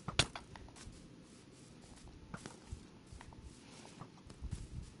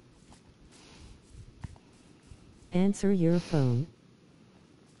 Answer your phone.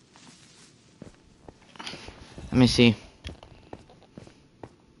 Let me see.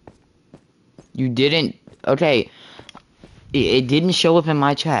 You didn't... Okay. It didn't show up in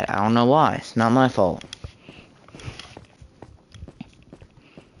my chat. I don't know why. It's not my fault.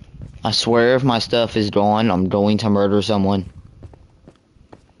 I swear if my stuff is gone, I'm going to murder someone.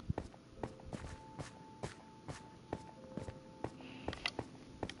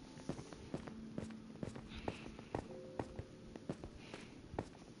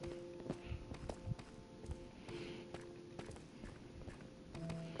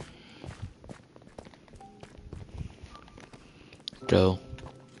 Go.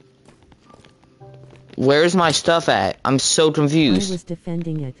 Where's my stuff at? I'm so I confused. was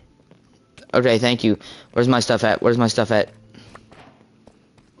defending it. Okay, thank you. Where's my stuff at? Where's my stuff at?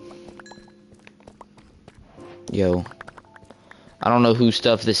 Yo. I don't know whose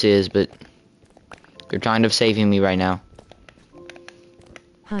stuff this is, but you're kind of saving me right now.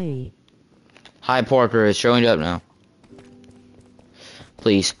 Hi. Hi, Parker. It's showing up now.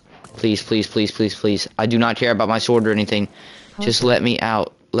 Please. Please, please, please, please, please. I do not care about my sword or anything. Just let me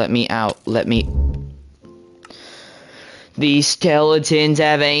out. Let me out. Let me... These skeletons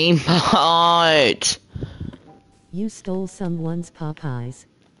have aim pot. You stole someone's Popeyes.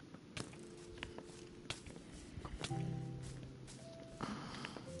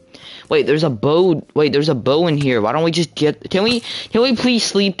 Wait, there's a bow. Wait, there's a bow in here. Why don't we just get... Can we please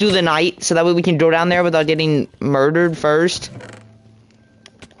sleep through the night so that way we can go down there without getting murdered first?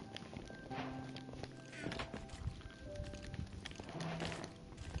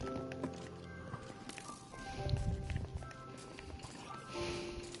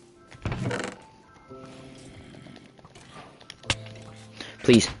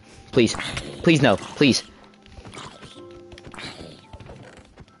 Please. Please. Please, no. Please.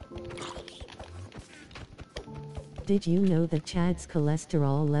 Did you know that Chad's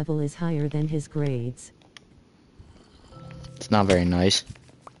cholesterol level is higher than his grades? It's not very nice.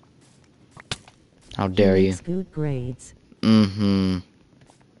 How dare He you? makes good grades. Mm-hmm.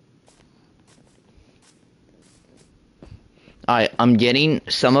 Alright, I'm getting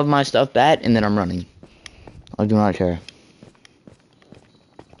some of my stuff back, and then I'm running. I do not care.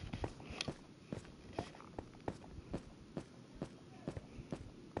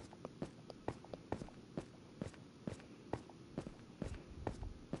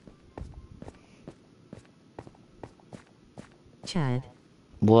 Chad.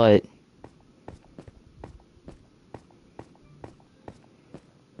 What?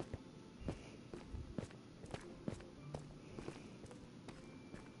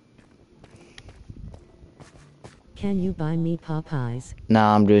 Can you buy me Popeyes?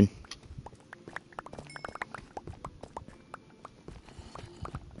 Nah, I'm good.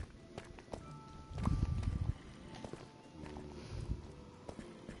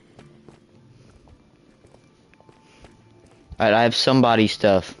 Alright, I have somebody's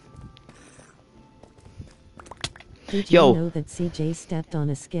stuff. Did you Yo. know that CJ stepped on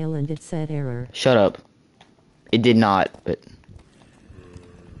a scale and it said error? Shut up. It did not, but...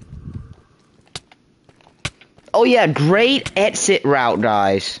 Oh yeah, great exit route,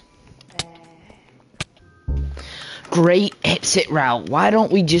 guys. great exit route. Why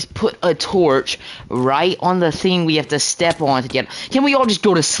don't we just put a torch right on the thing we have to step on to get... Can we all just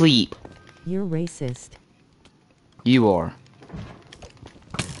go to sleep? You're racist. You are.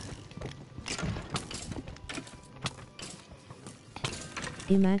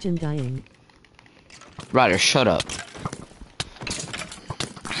 Imagine dying. Ryder, shut up.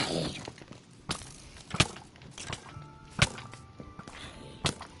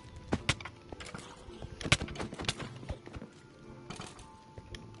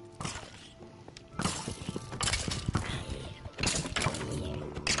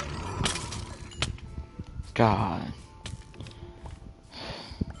 God.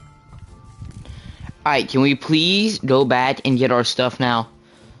 Alright, can we please go back and get our stuff now?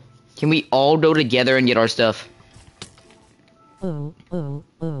 Can we all go together and get our stuff? Oh,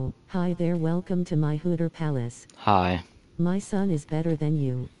 hi there, welcome to my Hooter Palace. Hi. My son is better than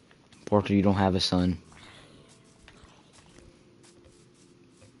you. Porter, you don't have a son.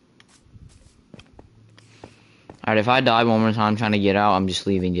 Alright, if I die one more time trying to get out, I'm just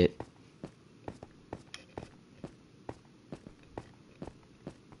leaving it.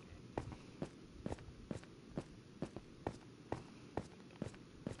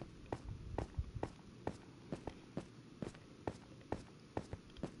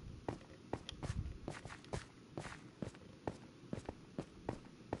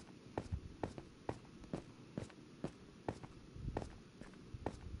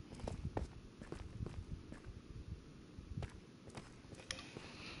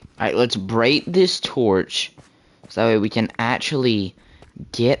 Alright, let's break this torch so that way we can actually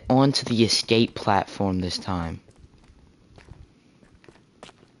get onto the escape platform this time.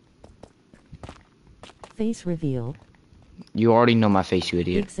 Face reveal. You already know my face, you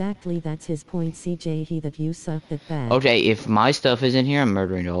idiot. Exactly, that's his point, C.J.T.V, that you sucked at that. Okay, if my stuff is in here, I'm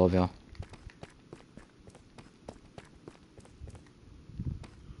murdering all of y'all.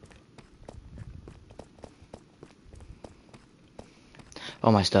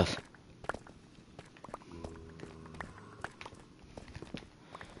 Oh, my stuff.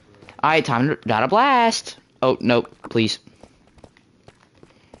 Alright, time to... Got a blast! Oh, no, please.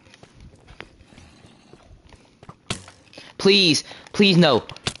 Please, please, no.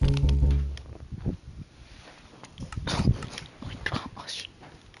 Oh my gosh.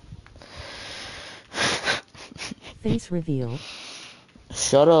 Face reveal.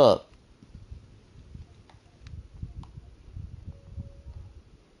 Shut up.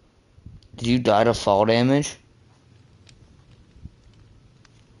 Did you die to fall damage?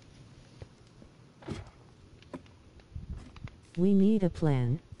 We need a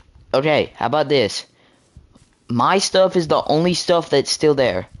plan. Okay, how about this? My stuff is the only stuff that's still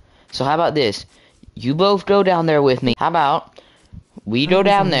there. So how about this? You both go down there with me. How about we go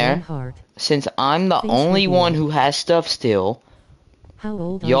down there? Since I'm the only one who has stuff still, how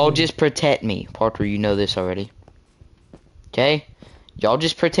old y'all just protect me. Parker, you know this already. Okay? Y'all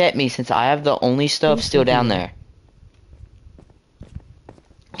just protect me since I have the only stuff still down there.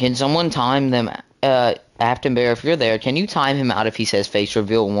 Can someone time them, Afton Bear, if you're there, can you time him out if he says face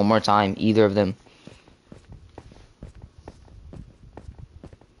reveal one more time, either of them?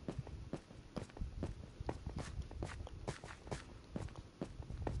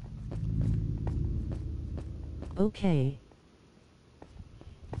 Okay.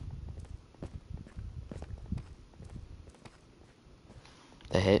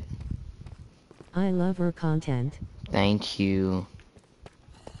 The hit. I love her content. Thank you.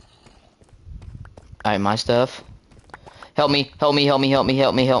 Alright, my stuff. Help me, help me, help me, help me,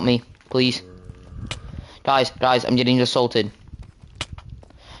 help me, help me. Please. Guys, I'm getting assaulted.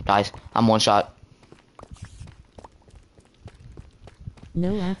 Guys, I'm one shot.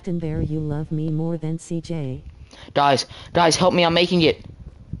 No, Afton Bear, you love me more than CJ. Guys, help me, I'm making it.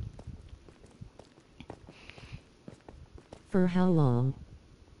 For how long?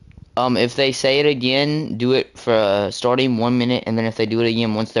 If they say it again, do it for starting 1 minute, and then if they do it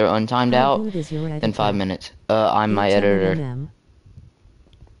again once they're untimed How out, good is your then 5 editor? minutes. I'm my editor. HLMM.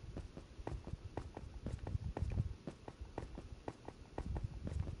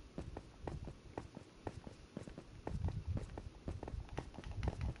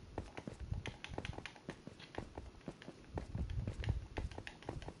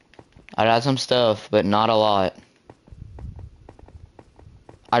 I got some stuff, but not a lot.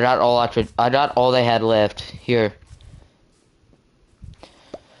 I got all they had left. Here.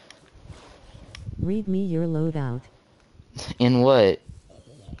 Read me your loadout. In what?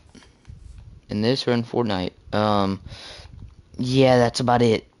 In this or in Fortnite? Yeah, that's about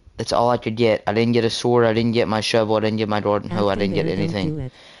it. That's all I could get. I didn't get a sword, I didn't get my shovel, I didn't get my door. No, I didn't get anything.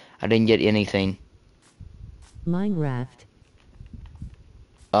 I didn't get anything. Minecraft.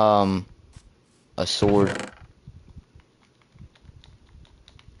 A sword.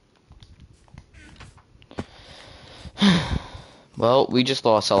 Well, we just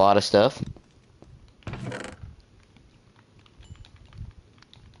lost a lot of stuff.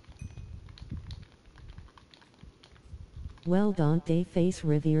 Well, don't they face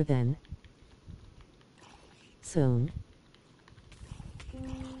Rivier then? Soon.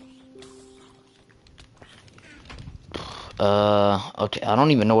 Okay, I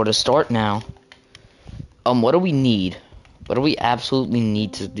don't even know where to start now. What do we need? What do we absolutely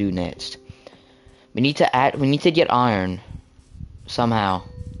need to do next? We need to get iron. Somehow.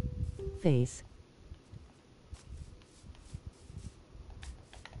 Face.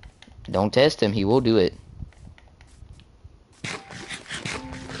 Don't test him, he will do it.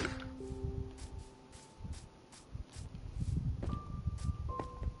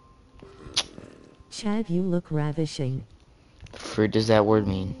 Chad, you look ravishing. Frick does that word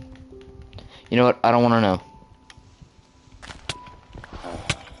mean? You know what? I don't want to know.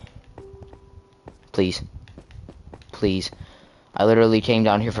 Please. Please. I literally came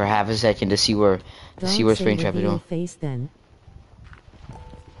down here for half a second to see where Don't say Springtrap is reveal going. face then.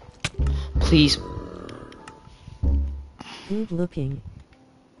 Please. Good looking.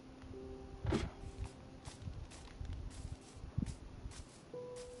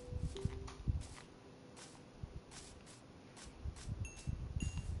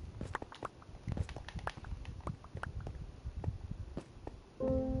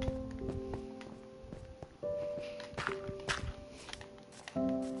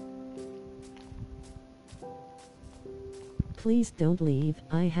 Please don't leave,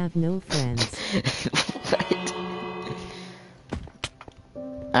 I have no friends.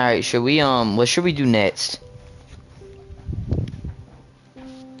 Alright, should we, what should we do next?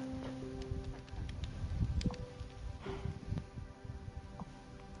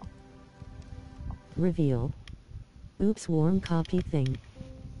 Reveal. Oops, warm copy thing.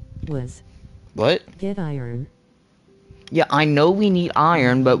 Was. What? Get iron. Yeah, I know we need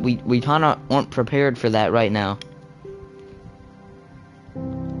iron, but we kinda aren't prepared for that right now.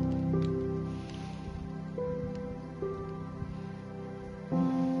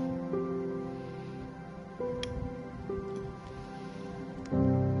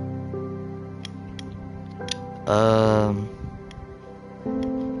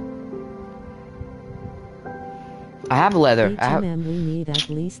 I have leather. We need at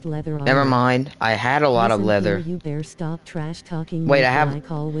least leather armor. Never mind. I had a lot of Listen leather. here, you better stop trash talking. Wait, I have. I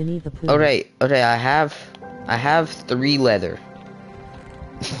call Winnie the Pooh. Okay. I have 3 leather.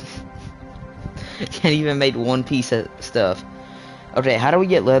 Can't even make one piece of stuff. Okay, how do we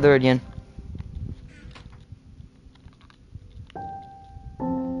get leather again?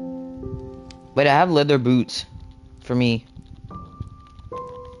 Wait, I have leather boots for me.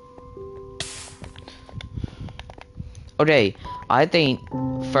 Okay, I think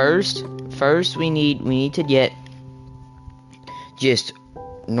first we need to get just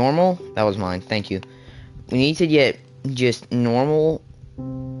normal. That was mine. Thank you. We need to get just normal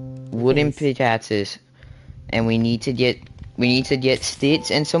wooden pickaxes, and we need to get sticks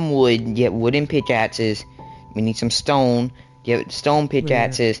and some wood. Get wooden pickaxes. We need some stone. Get stone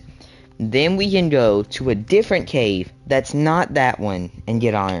pickaxes. Then we can go to a different cave that's not that one and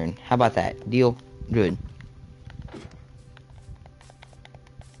get iron. How about that? Deal? Good.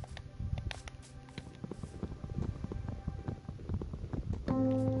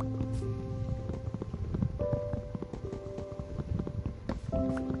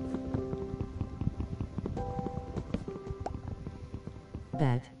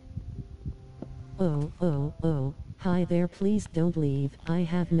 Bet. Oh. Hi there, please don't leave. I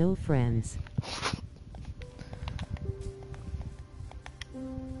have no friends.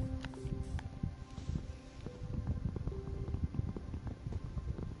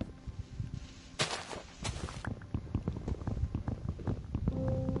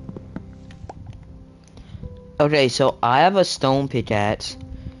 Okay, so I have a stone pickaxe.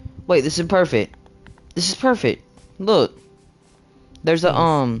 Wait, this is perfect. This is perfect. Look. There's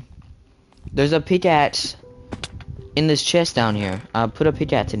a pickaxe in this chest down here. I'll put a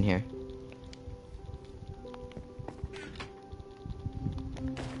pickaxe in here.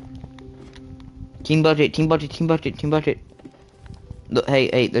 Team budget. Look,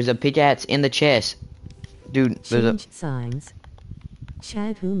 hey, there's a pickaxe in the chest. Dude, there's a... Change signs.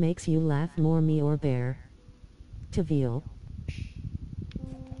 Chad, who makes you laugh more, me or bear? Tavil.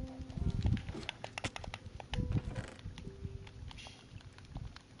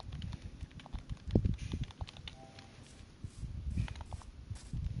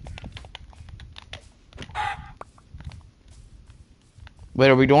 Wait,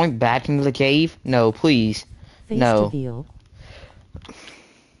 are we going back into the cave? No, please. Face No. to veal.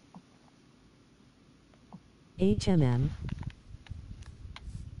 HMM.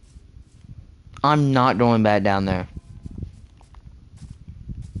 I'm not going back down there.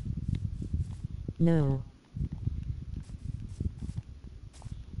 No.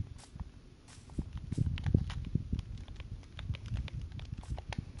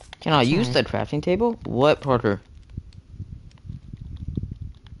 Can I use Check. the crafting table? What, Parker?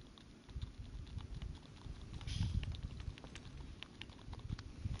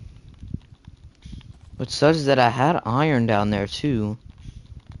 What sucks is that I had iron down there too.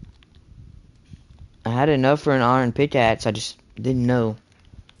 I had enough for an iron pickaxe, I just didn't know.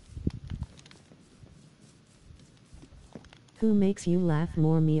 Who makes you laugh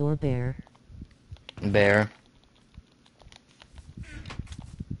more, me or bear? Bear.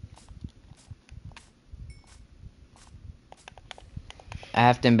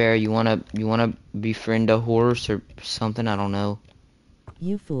 Afton Bear, you wanna befriend a horse or something? I don't know.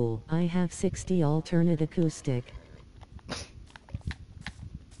 You fool, I have 60 alternate acoustic.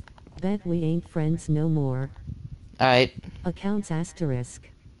 Bet we ain't friends no more. Alright. Accounts asterisk.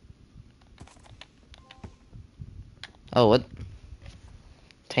 Oh, what?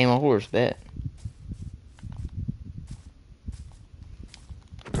 Tame a horse, bet.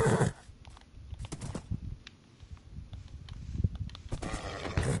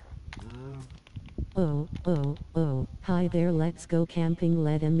 Oh, hi there, let's go camping,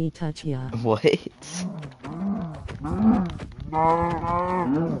 let me touch ya. What?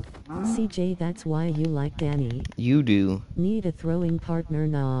 CJ, that's why you like Danny. You do. Need a throwing partner,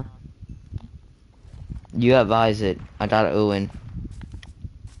 nah. You have Isaac. I got Owen.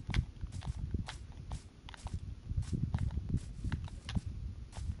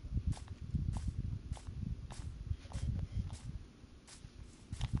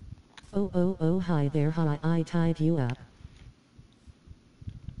 Oh, hi there, hi, I tied you up.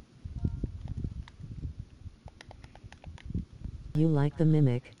 You like the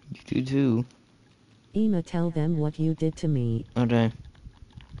mimic. You do too. Ema, tell them what you did to me. Okay.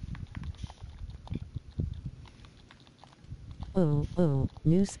 Oh,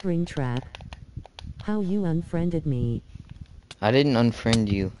 new spring trap. How you unfriended me. I didn't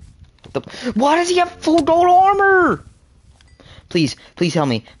unfriend you. Why does he have full gold armor? Please, please help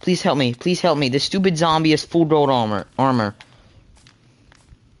me. Please help me. Please help me. This stupid zombie has full gold armor.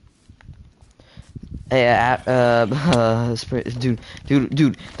 Hey, dude,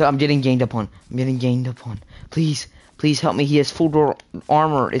 I'm getting ganged up on. Please, please help me. He has full gold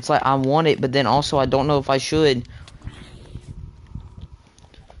armor. It's like I want it, but then also I don't know if I should.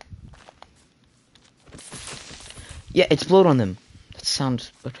 Yeah, explode on them. That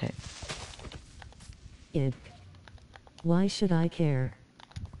sounds okay. Id. Why should I care?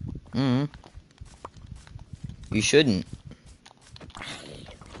 You shouldn't.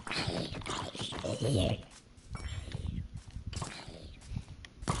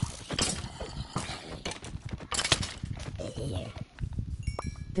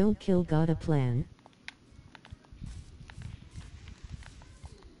 Don't kill, got a plan.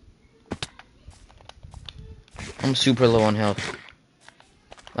 I'm super low on health.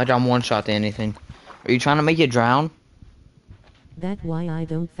 Like I'm one shot to anything. Are you trying to make it drown? That why I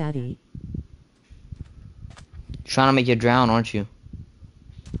don't fatty. Trying to make it drown, aren't you?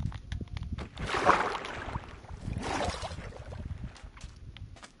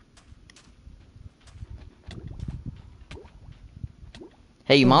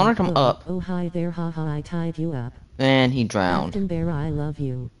 Hey, you might want to come up. Oh, hi there, haha, I tied you up. And he drowned. Captain Bear, I love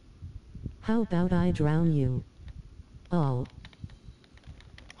you. How about I drown you? Oh.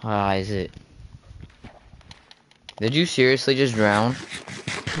 Ah, is it? Did you seriously just drown?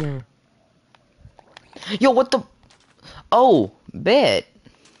 Yo. Yo, what the? Oh, bet.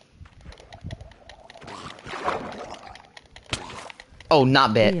 Oh,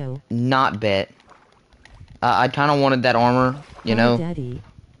 not bet. Yo. Not bet. I kind of wanted that armor, you know? Daddy.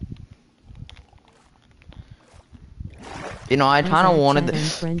 You know, I kind of wanted the...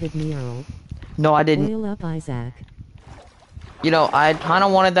 unfriended me, Earl. No, I didn't. Oil up, Isaac. You know, I kind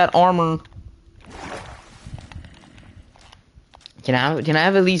of wanted that armor. Can I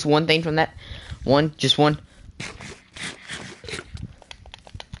have at least one thing from that? One? Just one?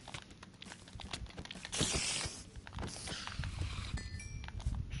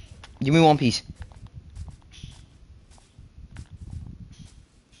 Give me one piece.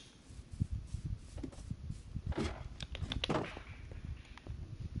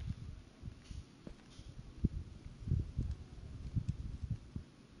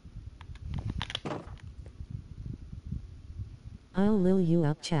 I'll lil you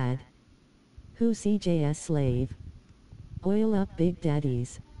up, Chad. Who CJS slave? Oil up, big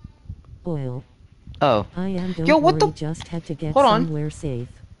daddies. Oil. Oh. I am, Yo, don't what worry, the? just had to get Hold on. somewhere safe.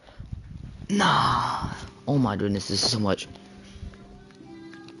 Nah. Oh my goodness, this is so much.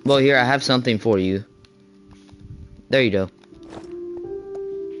 Well, here, I have something for you. There you go.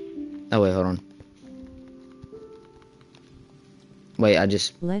 Oh, wait, hold on. Wait, I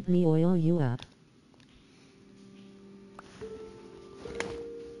just... Let me oil you up.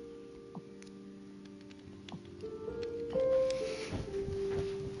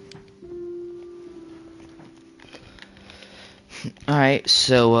 Alright,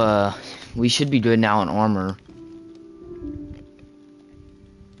 so, we should be good now in armor.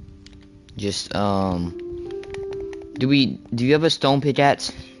 Just, do you have a stone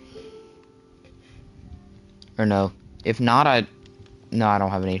pickaxe? Or no? If not, no, I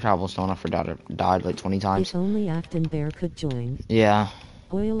don't have any cobblestone. I forgot I died like 20 times. If only Afton Bear could join. Yeah.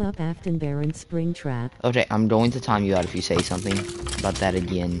 Oil up, Afton Bear, and Springtrap. Okay, I'm going to time you out if you say something about that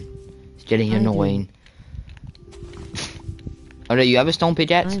again. It's getting I annoying. Okay, you have a stone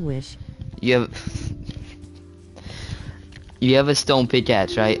pickaxe? I wish. You have a stone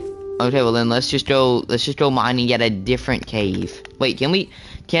pickaxe, right? Okay, well then let's just go mining at a different cave. Wait,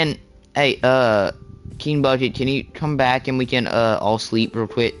 hey, King Bucket, can you come back and we can all sleep real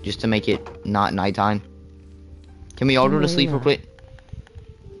quick just to make it not nighttime? Can we all go to sleep real quick?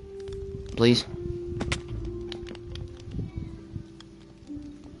 Please.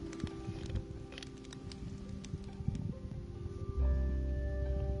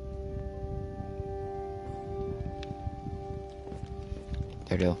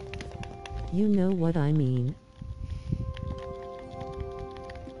 There we go. You know what I mean.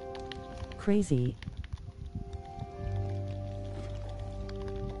 Crazy.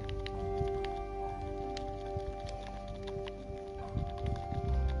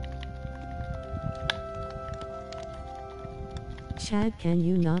 Chad, can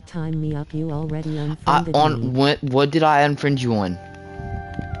you not time me up? You already unfriended me. What did I unfriend you on?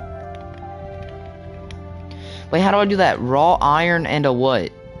 Wait, how do I do that? Raw iron and a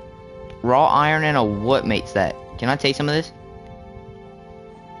what? Raw iron and a what makes that? Can I take some of this?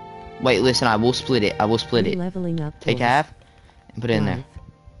 Wait, listen, I will split it. I will split it. Leveling up. Take half and put it in there.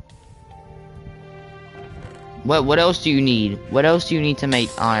 What else do you need? What else do you need to make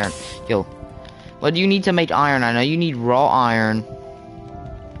iron? Yo, what do you need to make iron? I know you need raw iron.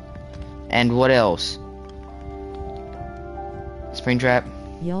 And what else? Springtrap.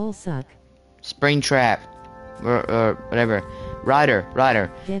 Y'all suck. Springtrap. Or whatever.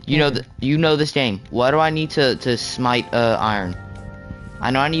 Ryder. You know this game. What do I need to smite iron? I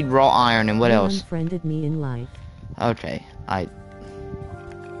know I need raw iron and what else? You unfriended me in life. Okay,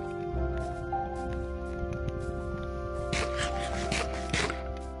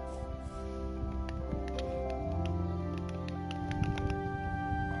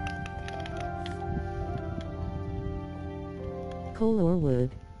 Coal or wood?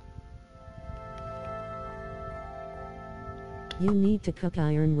 You need to cook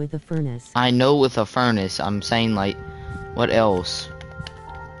iron with a furnace. I know with a furnace. I'm saying like, what else?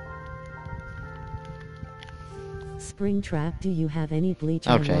 Springtrap, do you have any bleach?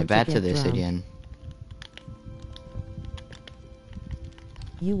 Okay, back to this again.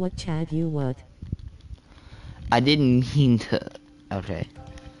 You what, Chad? You what? I didn't mean to. Okay.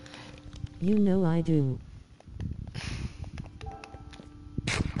 You know I do.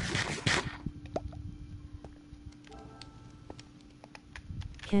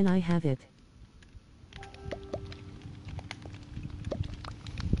 Can I have it?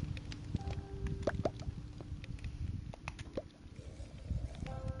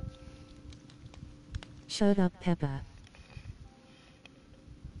 Shut up, Peppa.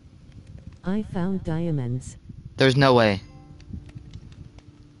 I found diamonds. There's no way.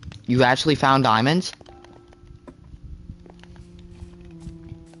 You actually found diamonds?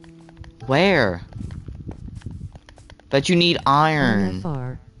 Where? But you need iron. Not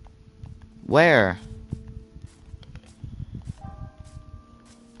far. Where?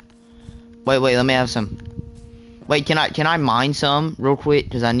 Wait, let me have some. Wait, can I mine some real quick?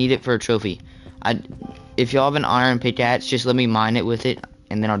 Because I need it for a trophy. If y'all have an iron pickaxe, just let me mine it with it,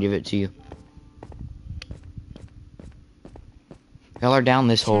 and then I'll give it to you. Y'all are down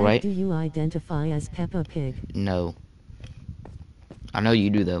this hole, right? Do you identify as Peppa Pig? No. I know you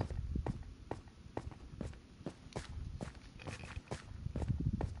do, though.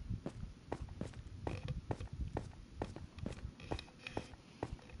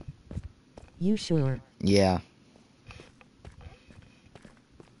 You sure? Yeah.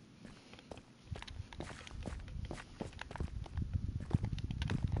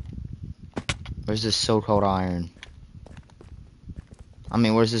 Where's this so-called iron? I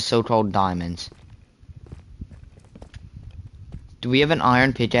mean, where's this so-called diamonds? Do we have an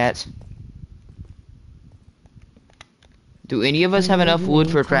iron pickaxe? Do any of us have enough wood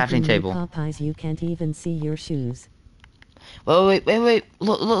for a crafting table? Popeyes, you can't even see your shoes. Oh, wait.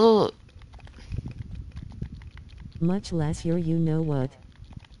 Look. Much less your you know what.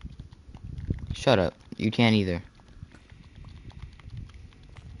 Shut up. You can't either.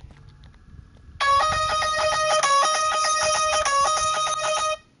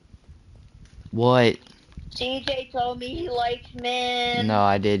 What? CJ told me he likes men. No,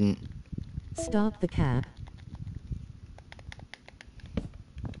 I didn't. Stop the cap.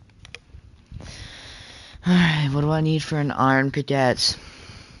 Alright, what do I need for an iron pickaxe?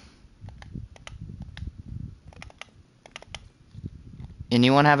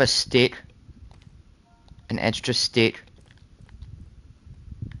 Anyone have a stick? An extra stick?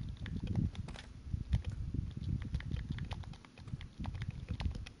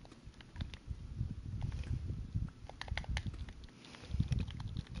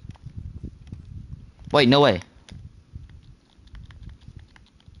 Wait, no way.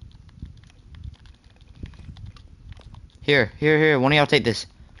 Here. One of y'all take this.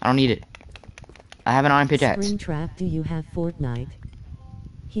 I don't need it. I have an iron pickaxe. Springtrap, do you have Fortnite?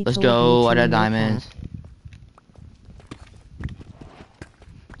 Let's go. I got diamonds.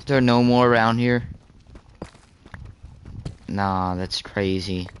 Is there no more around here? Nah, that's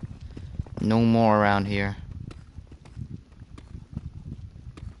crazy. No more around here.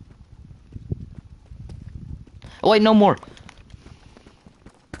 Oh wait, no more.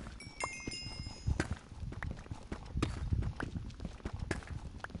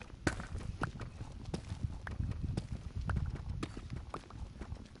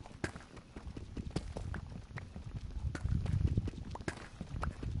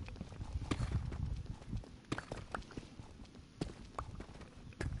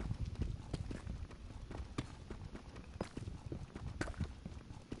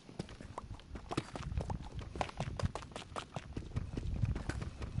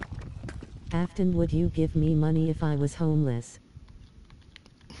 Afton, would you give me money if I was homeless?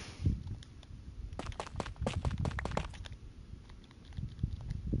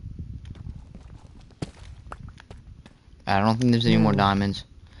 I don't think there's any more No. diamonds.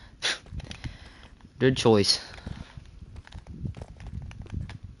 Good choice.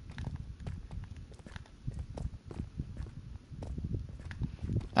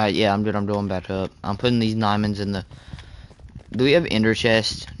 Alright, yeah, I'm good. I'm going back up. I'm putting these diamonds in the... Do we have ender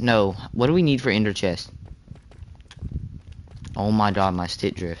chest? No. What do we need for ender chest? Oh my god, my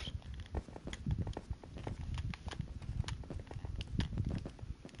stick drift.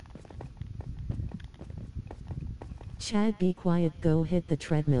 Chad, be quiet, go hit the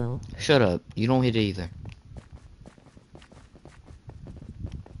treadmill. Shut up. You don't hit it either.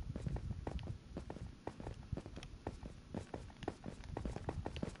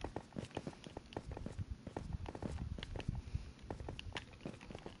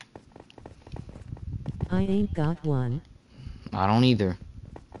 I ain't got one. I don't either.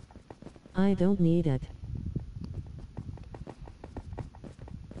 I don't need it.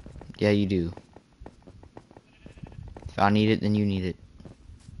 Yeah, you do. If I need it, then you need it.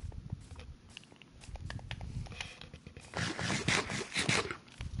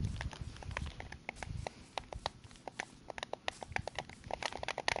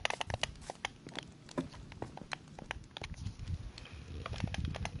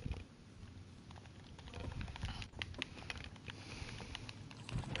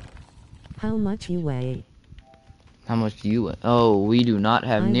 How much you weigh? How much do you... Oh, we do not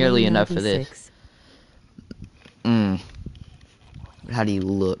have I nearly weigh enough for this. 96. How do you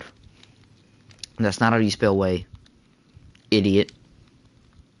look? That's not how you spell weigh. Idiot.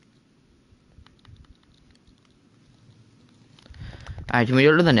 Alright, can we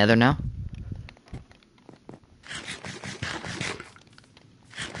go to the nether now?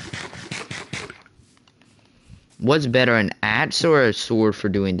 What's better, an axe or a sword for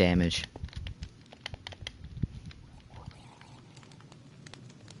doing damage?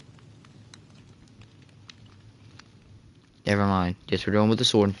 Never mind. Guess we're going with the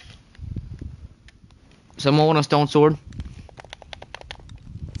sword. Someone want a stone sword?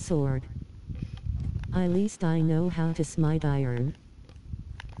 Sword. At least I know how to smite iron.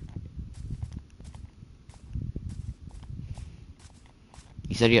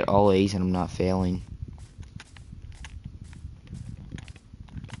 You said you got all A's and I'm not failing.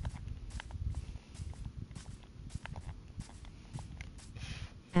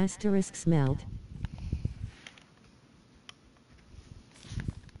 Asterisk smelt.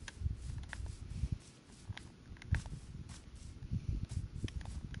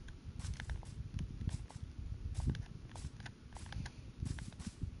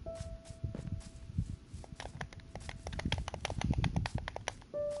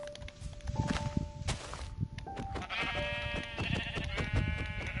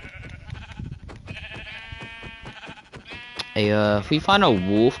 Hey, if we find a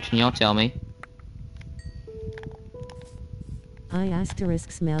wolf, can y'all tell me? I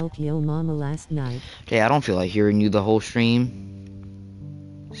asterisk smelled yo mama last night. Okay, I don't feel like hearing you the whole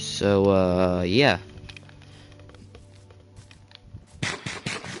stream. So, yeah.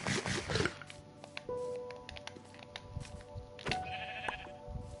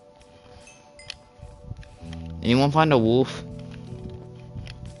 Anyone find a wolf?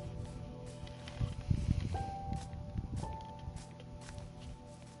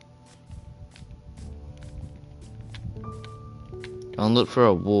 Don't look for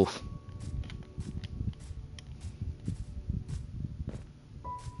a wolf.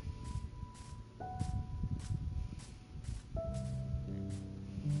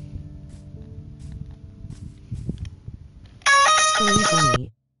 Silly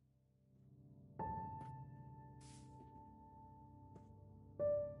bunny.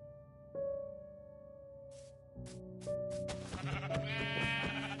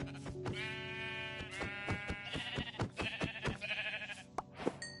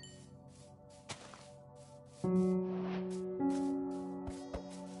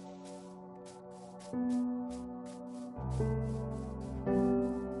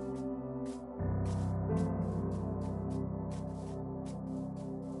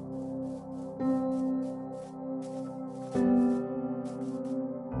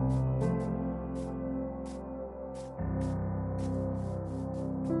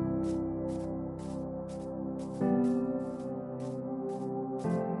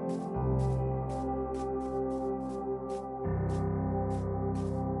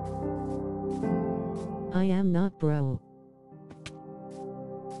 I am not bro.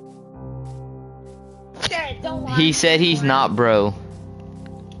 Dad, don't lie. He said he's not bro.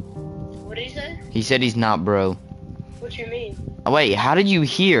 What did he say? He said he's not bro. What you mean? Oh, wait, how did you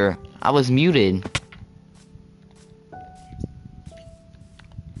hear? I was muted.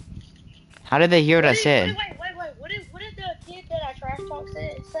 How did they hear what I said? Wait. What did the kid that I trash talk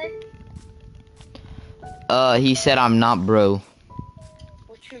say? He said I'm not bro.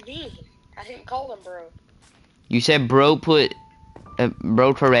 What you mean? I didn't call him bro. You said bro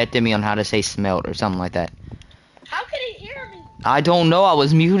corrected me on how to say smelt or something like that. How could he hear me? I don't know, I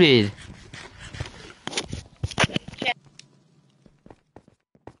was muted.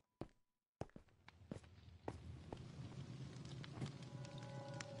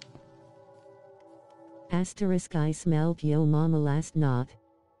 Asterisk I smelled yo mama last night.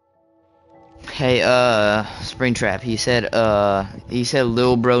 Hey, Springtrap, he said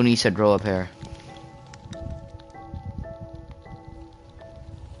Lil Bro needs to grow up hair.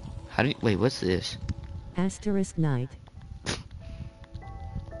 Wait, what's this? Asterisk night.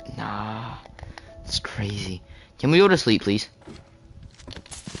 Nah, it's crazy. Can we go to sleep, please?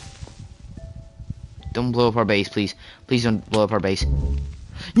 Don't blow up our base, please. Please don't blow up our base.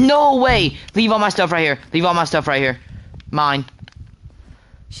 No way! Leave all my stuff right here. Leave all my stuff right here. Mine.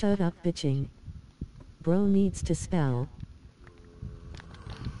 Shut up bitching. Bro needs to spell.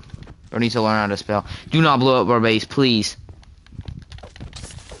 Bro needs to learn how to spell. Do not blow up our base, please.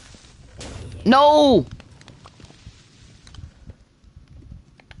 No!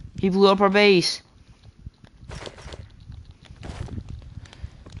 He blew up our base.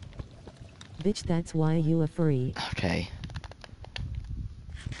 Bitch, that's why you a free. Okay.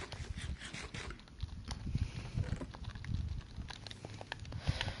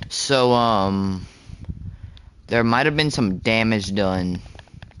 So, there might have been some damage done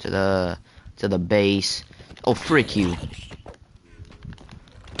to the base. Oh, frick you.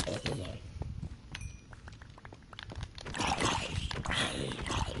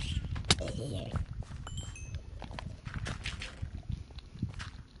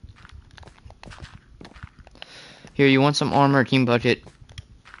 Here, you want some armor, Team Bucket?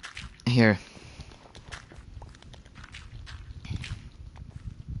 Here.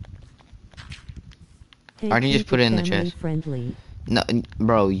 Hey, I can just keep put it in the family chest. friendly. No,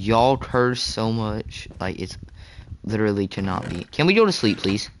 bro, y'all curse so much. Like, it's literally cannot be. Can we go to sleep,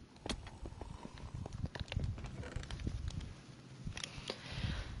 please?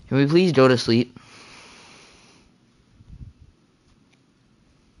 Can we please go to sleep?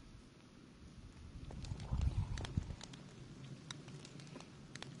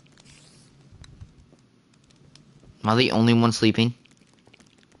 Am I the only one sleeping?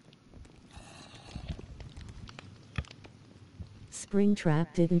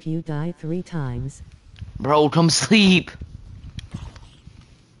 Springtrap, didn't you die 3 times? Bro, come sleep.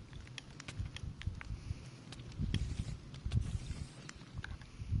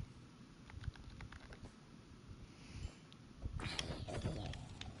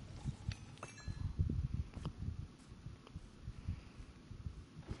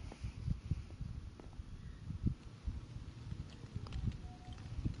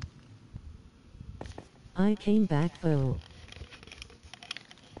 I came back. Oh.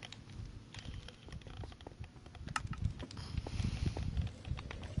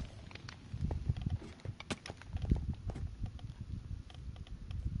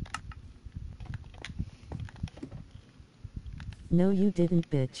 No, you didn't,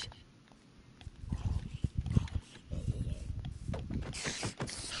 bitch.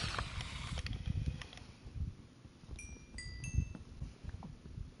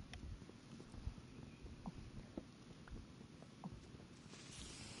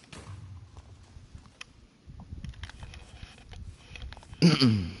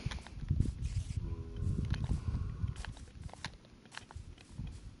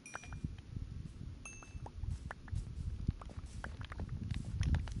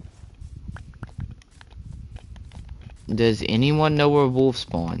 Does anyone know where wolves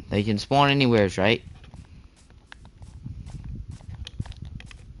spawn? They can spawn anywhere, right?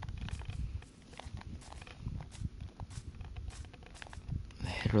 The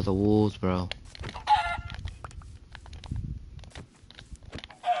head of the wolves, bro.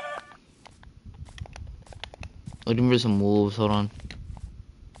 Looking for some wolves, hold on.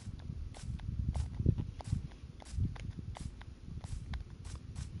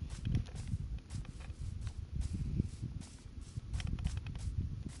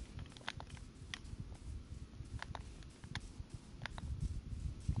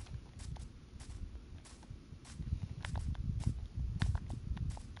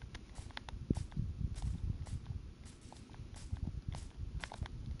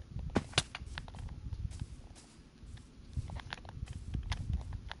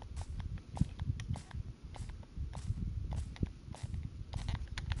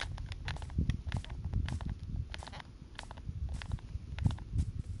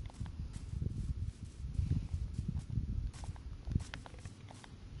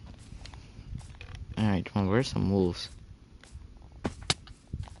 Alright, come on, where's some wolves?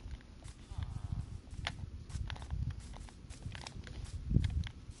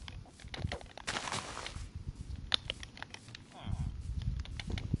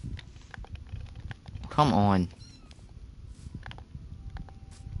 Come on.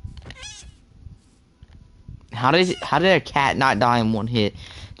 How did a cat not die in one hit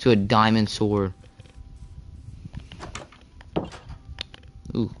to a diamond sword?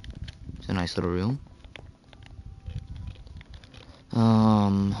 Ooh, it's a nice little room.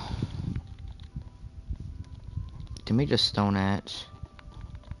 Can make a stone axe.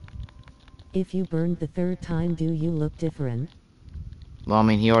 If you burned the third time, do you look different? Well, I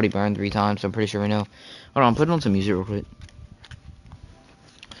mean, he already burned 3 times, so I'm pretty sure we know. Hold on, put on some music real quick.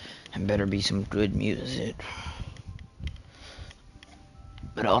 It better be some good music.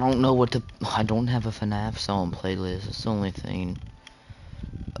 But I don't know what to... I don't have a FNAF song playlist. That's the only thing.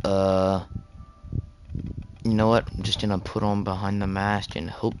 You know what? I'm just gonna put on Behind the Mask and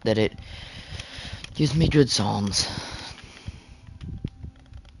hope that it gives me good songs.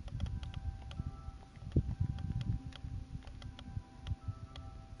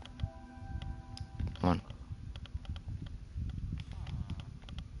 Come on.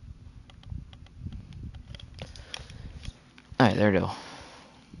 Alright, there we go.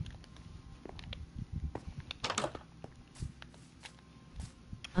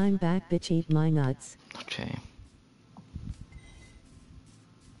 I'm back, bitch, eat my nuts. Okay.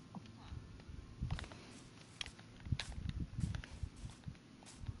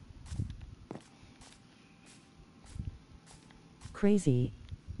 Crazy.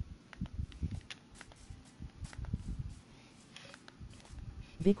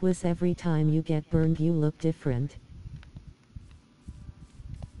 Because every time you get burned, you look different.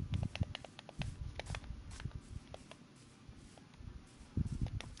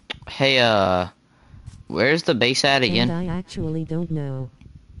 Hey, where's the base at again? And I actually don't know.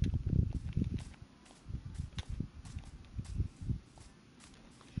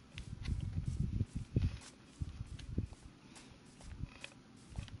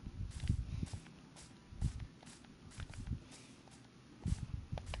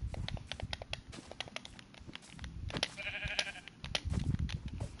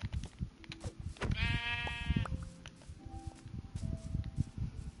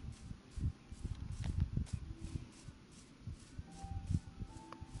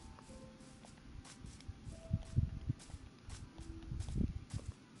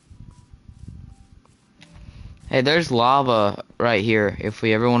 Hey, there's lava right here. If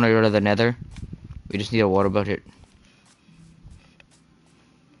we ever want to go to the nether, we just need a water bucket.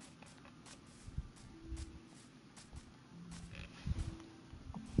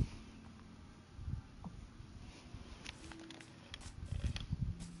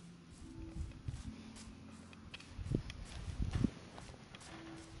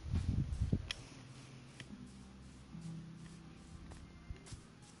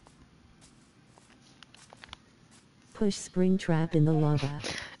 push Springtrap in the lava.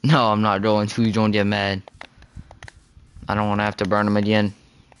 No, I'm not going to. He's gonna get mad. I don't want to have to burn him again.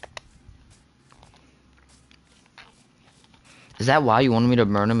 Is that why you wanted me to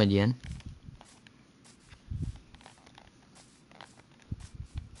burn him again?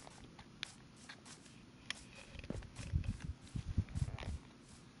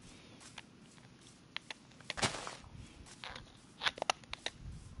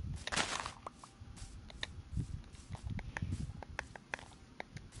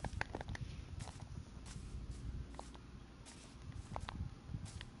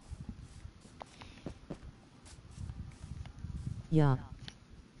 Yeah.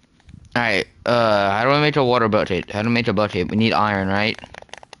 Alright, how do I make a water bucket? How do I make a bucket? We need iron, right?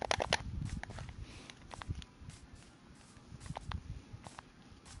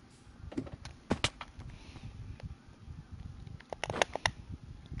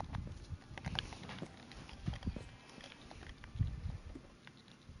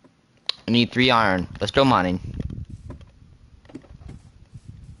 I need 3 iron. Let's go mining.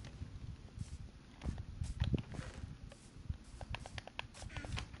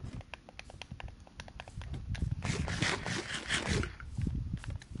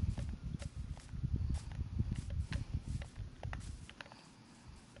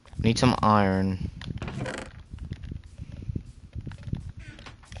 Need some iron.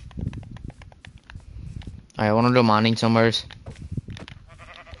 Alright, I wanna go mining somewheres.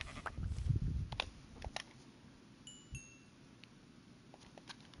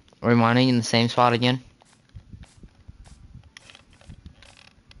 Are we mining in the same spot again?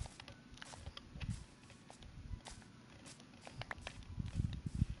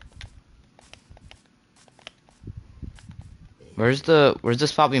 Where's the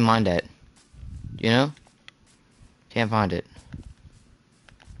spot we mined at? Do you know? Can't find it.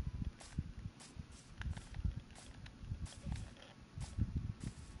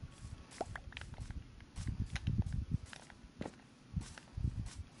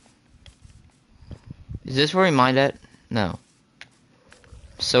 Is this where we mined at? No.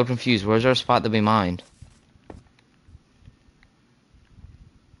 So confused. Where's our spot that we mined?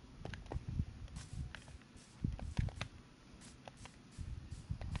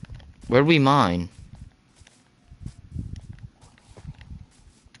 Where'd we mine?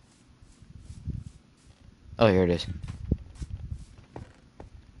 Oh, here it is.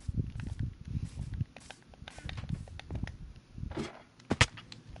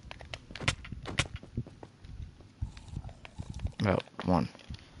 Oh, come on.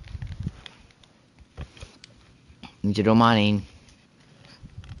 Need to do mining.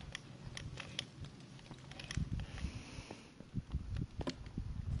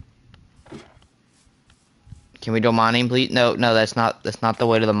 Can we do mining, please? No, no, that's not the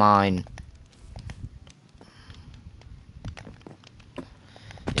way to the mine.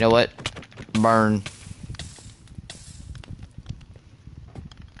 You know what? Burn.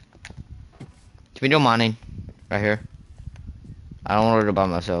 Can we do mining? Right here. I don't want to do it by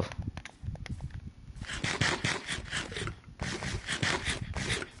myself.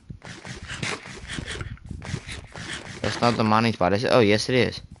 That's not the mining spot, is it? Oh, yes it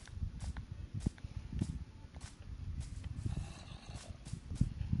is.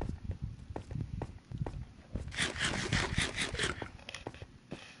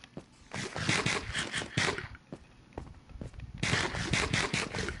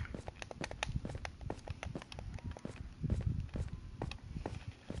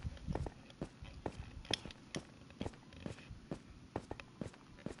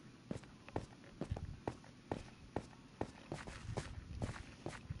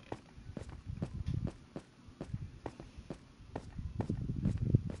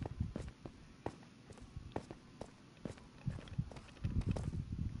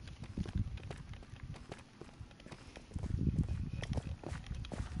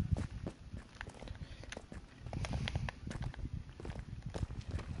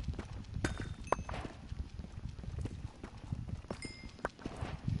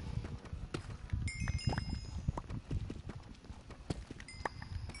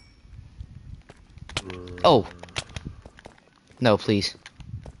 Oh. No, please.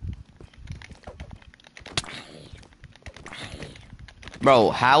 Bro,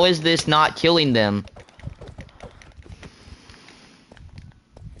 how is this not killing them?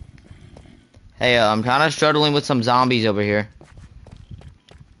 Hey, I'm kind of struggling with some zombies over here.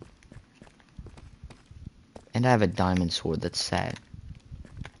 And I have a diamond sword, that's sad.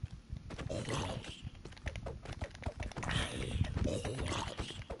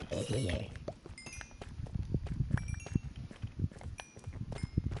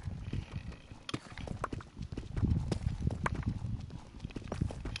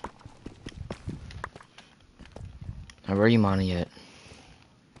 Where are you mining at?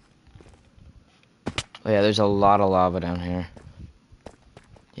 Oh yeah, there's a lot of lava down here.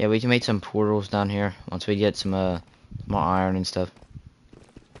 Yeah, we can make some portals down here once we get some more iron and stuff.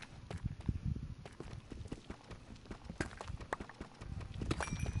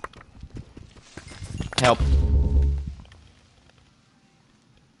 Help.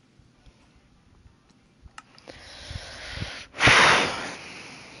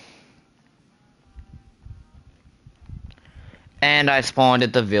 And I spawned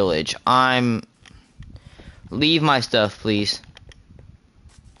at the village. Leave my stuff, please.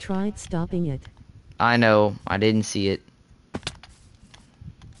 Tried stopping it. I know. I didn't see it.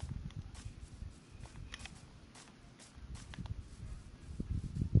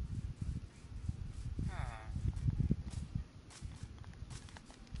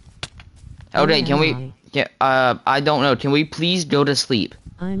 Okay, can we... Yeah, I don't know. Can we please go to sleep?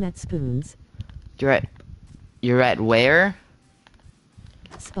 I'm at Spoons. You're at where?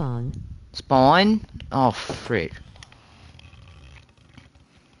 Spawn. Spawn? Oh, frick.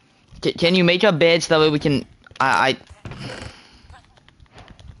 Can you make a bed so that way we can...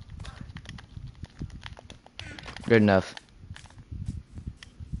 Good enough.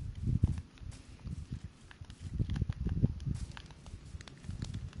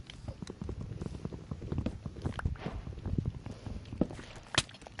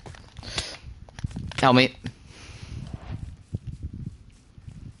 Help me.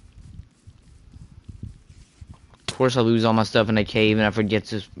 Of course I lose all my stuff in a cave and I forget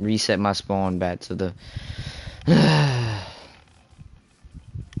to reset my spawn back to the...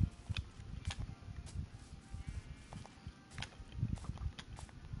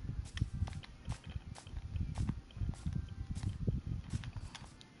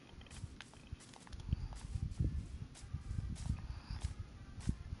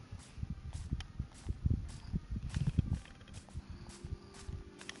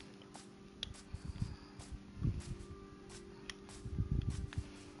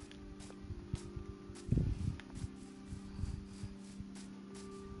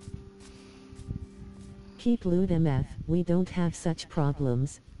 Keep loot MF, we don't have such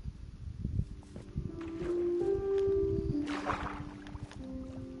problems.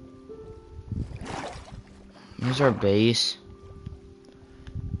 Where's our base?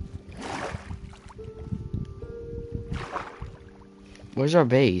 Where's our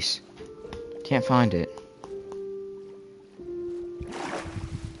base? Can't find it.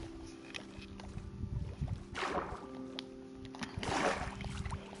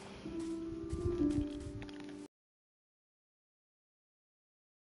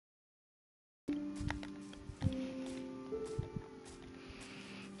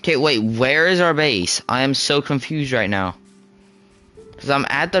 Okay, wait, where is our base? I am so confused right now. Because I'm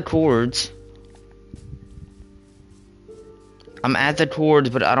at the towards. I'm at the towards,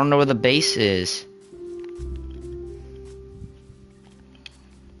 but I don't know where the base is.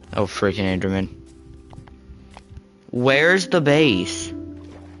 Oh, freaking Enderman. Where's the base?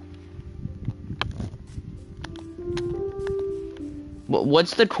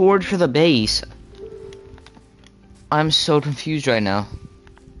 What's the cord for the base? I'm so confused right now.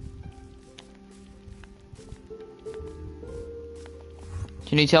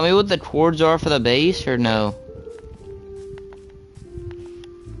 Can you tell me what the cords are for the base, or no?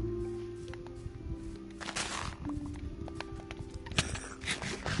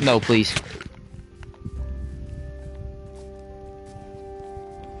 No, please.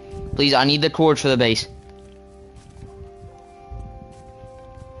 Please, I need the cords for the base.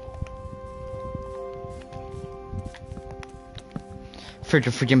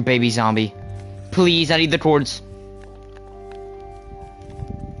 Freaking baby zombie. Please, I need the cords.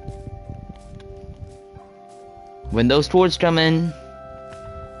 When those cords come in.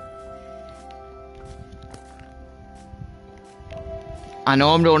 I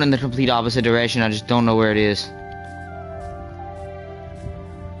know I'm going in the complete opposite direction, I just don't know where it is.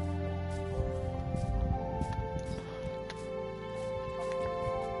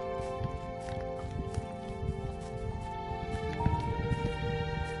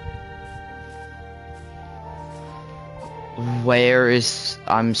 Where is...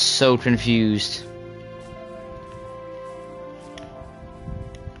 I'm so confused.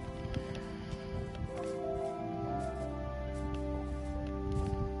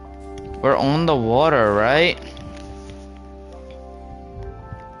 We're on the water, right?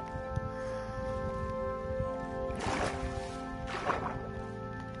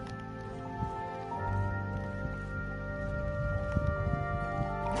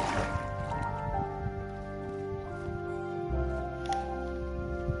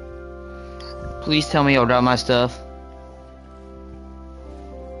 Please tell me I'll drop my stuff.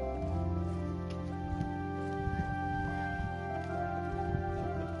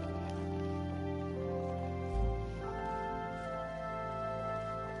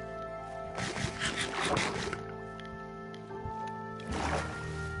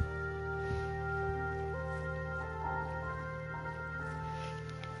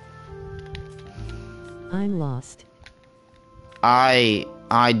 I'm lost. I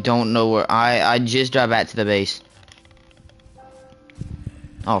don't know where I just got back to the base.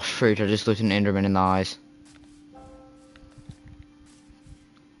 Oh freak, I just looked an Enderman in the eyes.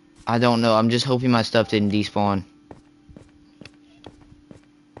 I don't know, I'm just hoping my stuff didn't despawn.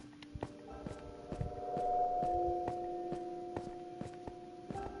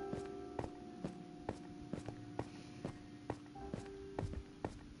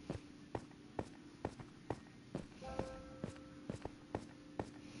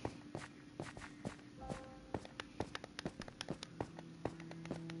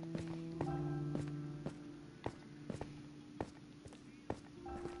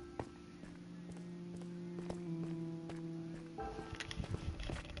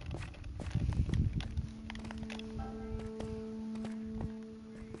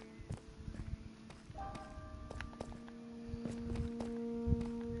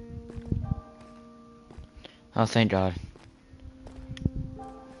 Oh, thank God.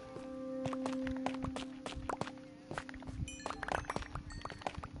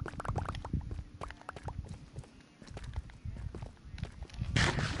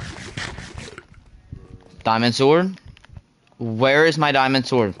 Diamond sword? Where is my diamond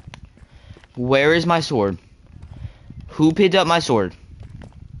sword? Where is my sword? Who picked up my sword?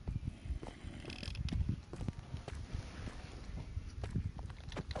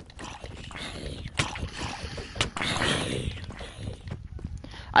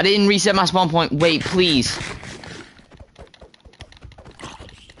 I didn't reset my spawn point. Wait, please.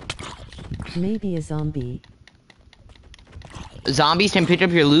 Maybe a zombie. Zombies can pick up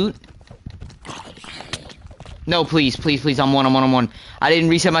your loot? No, please, please, please. I'm one. I didn't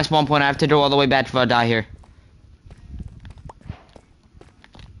reset my spawn point. I have to go all the way back before I die here.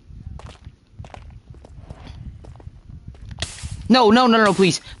 No,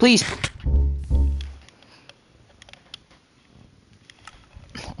 please, please.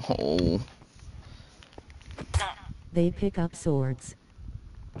 Oh, They pick up swords.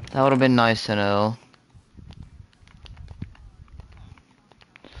 that would have been nice to know.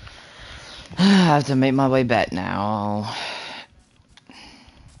 I have to make my way back now.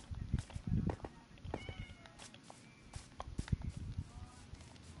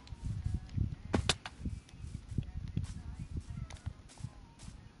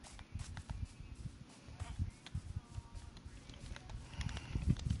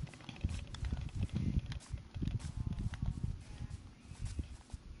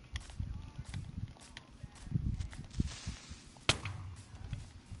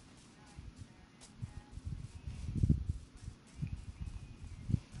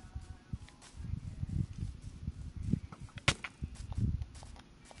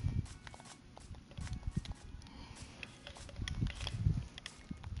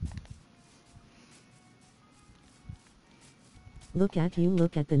 Look at you,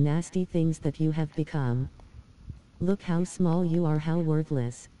 look at the nasty things that you have become. Look how small you are, how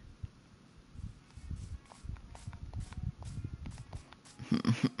worthless.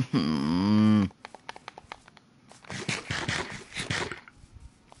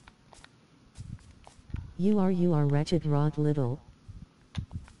 You are wretched, rot little.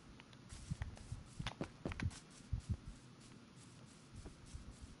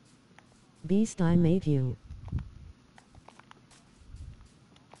 Beast, I made you.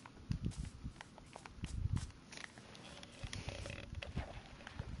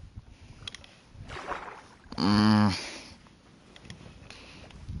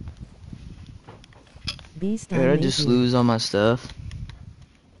 Beast, I Did I made just you. lose all my stuff?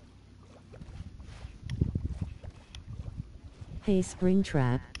 Hey,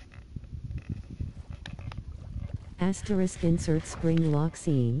 Springtrap. Asterisk insert spring lock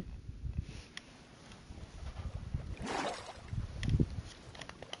scene.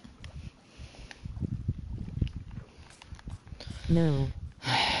 No.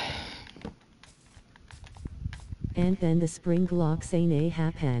 And then the spring lock scene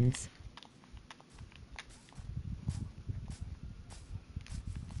happens.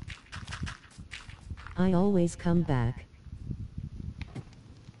 I always come back.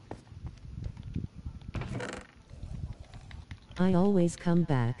 I always come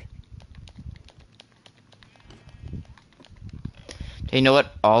back. Hey, you know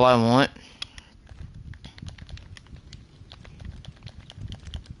what? All I want.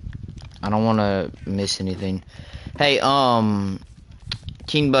 I don't want to miss anything. Hey,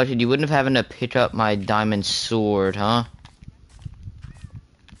 King Bucket, you wouldn't have having to pick up my diamond sword, huh?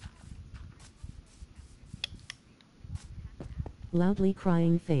 Loudly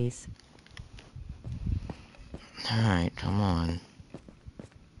crying face. Alright, come on.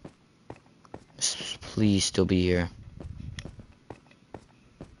 Please still be here.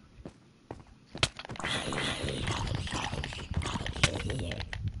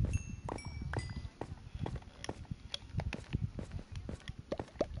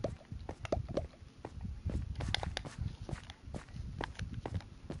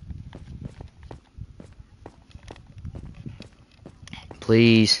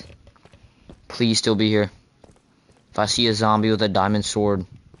 Please. Please still be here. If I see a zombie with a diamond sword.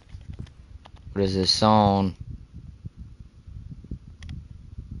 What is this song?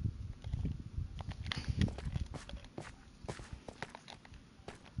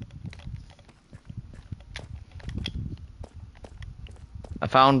 I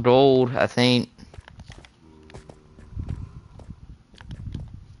found gold, I think.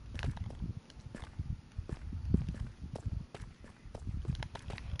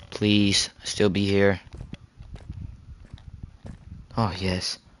 Please, still be here. Oh,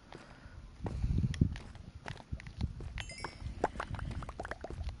 yes.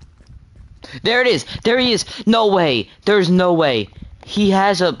 There it is! There he is! No way! There's no way! He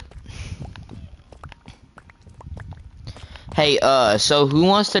has a... Hey, so who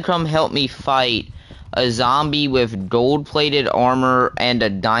wants to come help me fight a zombie with gold-plated armor and a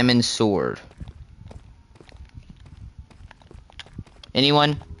diamond sword?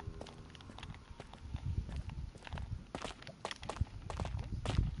 Anyone?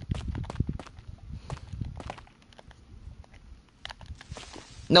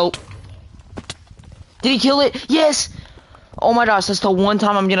 Nope. Did he kill it? Yes! Oh my gosh, that's the one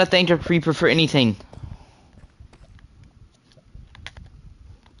time I'm gonna thank a creeper for anything.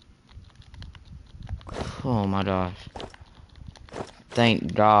 Oh my gosh.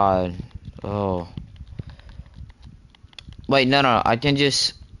 Thank God. Oh. Wait, no. I can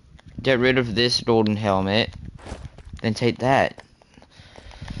just get rid of this golden helmet. Then take that.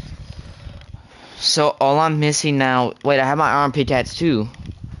 So all I'm missing now... Wait, I have my iron pickaxe too.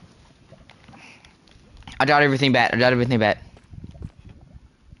 I got everything back.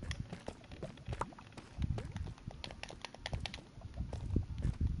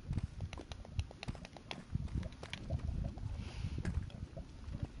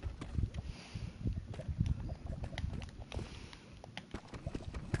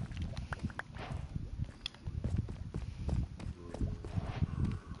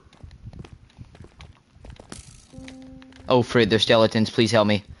 Oh, Fred, they're skeletons. Please help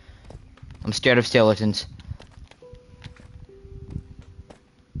me. I'm scared of skeletons.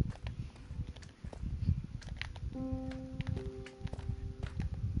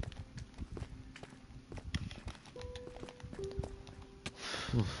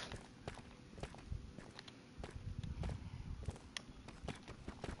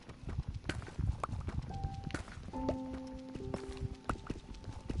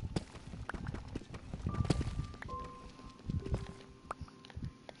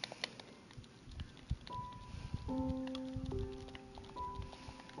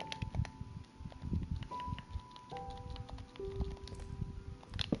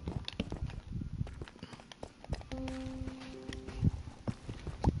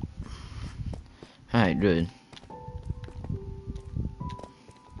 Alright, good.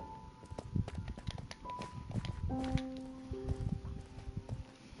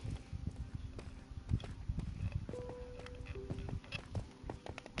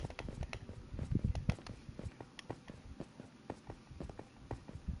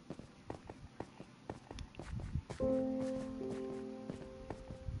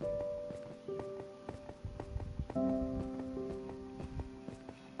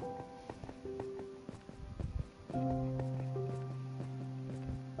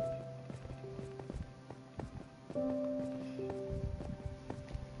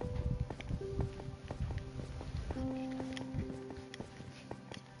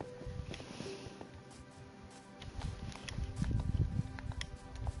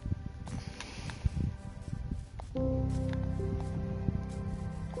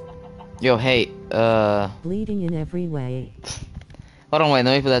 Yo, hey, Bleeding in every way. hold on, wait,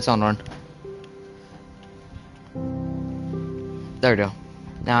 let me put that sound on. There we go.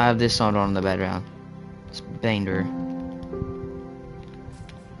 Now I have this sound on in the background. It's banger.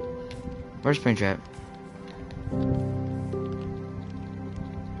 Where's Springtrap?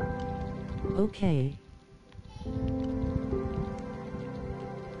 Okay.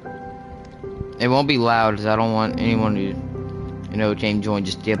 It won't be loud, because I don't want anyone to, you know, came join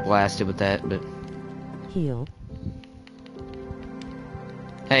just get blasted with that, but... Heal.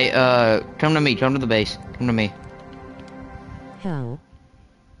 Hey, come to me, come to the base. Come to me. How?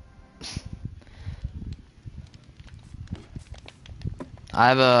 I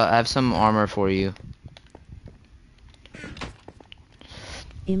have some armor for you.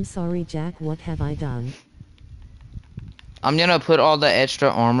 I'm sorry, Jack, what have I done? I'm gonna put all the extra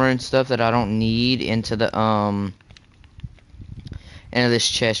armor and stuff that I don't need into the, into this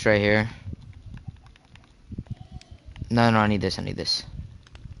chest right here. No, I need this, I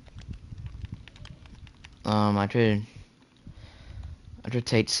should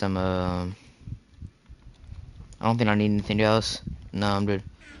take some, I don't think I need anything else. No, I'm good.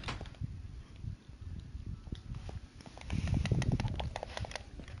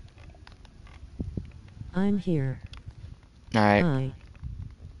 I'm here. Alright.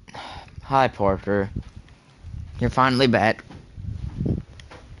 Hi. Hi, Parker. You're finally back.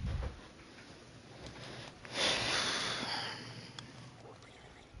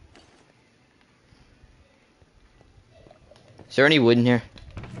 Is there any wood in here?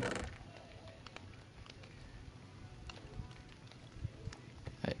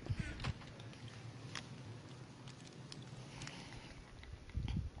 Right.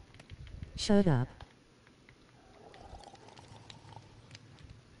 Shut up.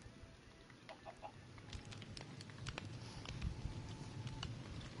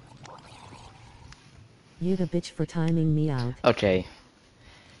 You the bitch for timing me out. Okay.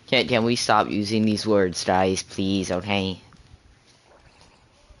 Can we stop using these words, guys, please, okay?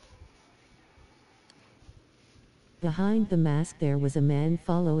 Behind the mask there was a man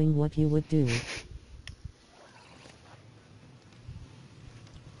following what you would do.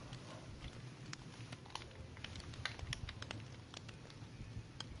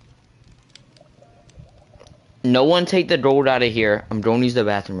 No one take the gold out of here. I'm going to use the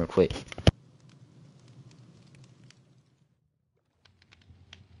bathroom real quick.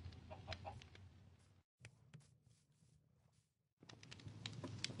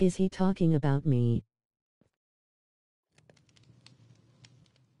 Is he talking about me?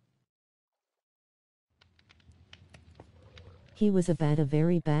 He was a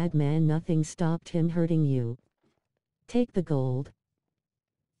very bad man. Nothing stopped him hurting you. Take the gold.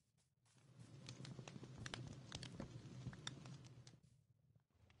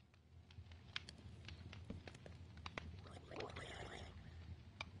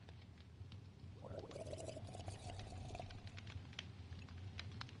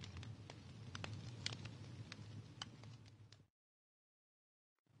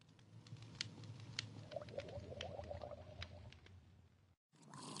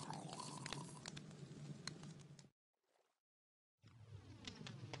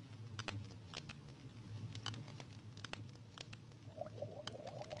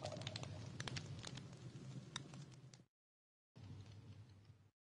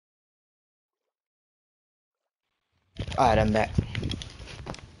 Alright, I'm back.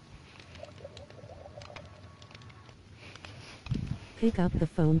 Pick up the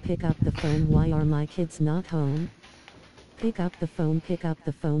phone, pick up the phone. Why are my kids not home? Pick up the phone,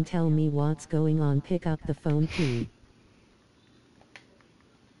 tell me what's going on. Pick up the phone, P.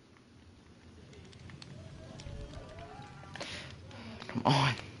 Come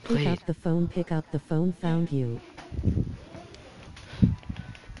on, please. Pick up the phone, found you.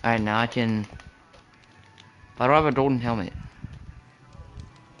 Alright, now I can... Why do I have a golden helmet?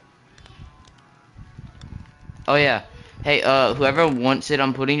 Oh yeah. Hey, whoever wants it,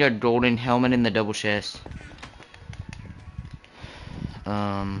 I'm putting a golden helmet in the double chest.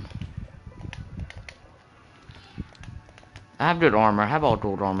 I have good armor. I have all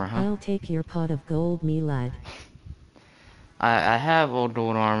gold armor, huh? I'll take your pot of gold, me lad. I have all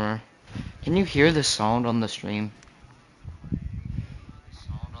gold armor. Can you hear the sound on the stream?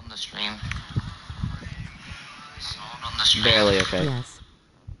 Barely, okay. Yes.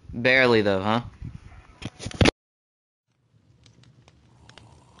 Barely though, huh?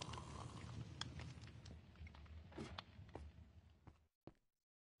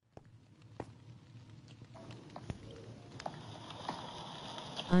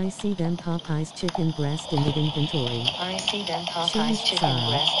 I see them Popeyes chicken breast in the inventory. I see them Cheese Popeyes chicken side.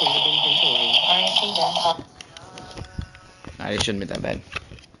 breast in the inventory. I see them Popeyes. It shouldn't be that bad.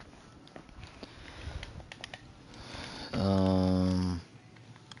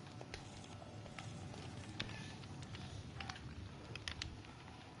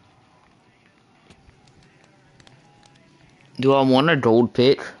 Do I want a gold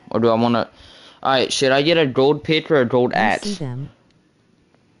pick or do I want to? Alright, should I get a gold pick or a gold I axe? see them.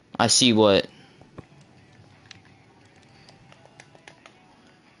 I see what?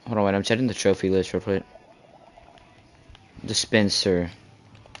 Hold on, wait, I'm checking the trophy list real quick. Dispenser.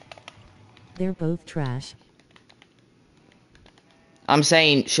 They're both trash. I'm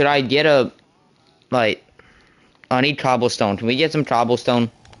saying, should I get a, like, I need cobblestone. Can we get some cobblestone?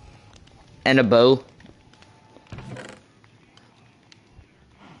 And a bow?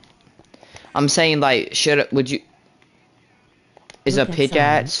 I'm saying like, would you? Is a Look at sign.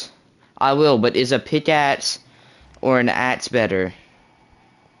 pickaxe? I will, but is a pickaxe or an axe better?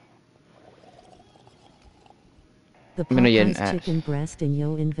 The I'm gonna get an Popeye's axe. chicken breast in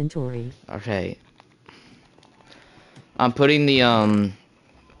yo inventory. Okay. I'm putting the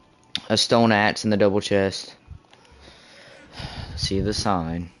a stone axe in the double chest. See the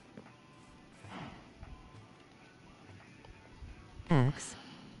sign. Axe.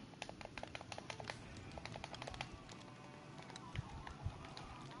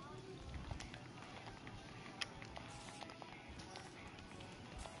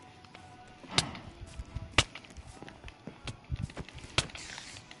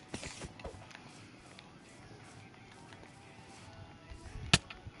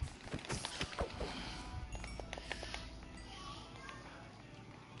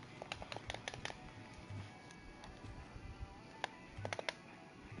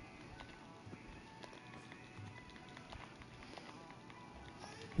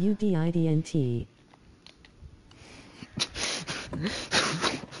 UDIDNT.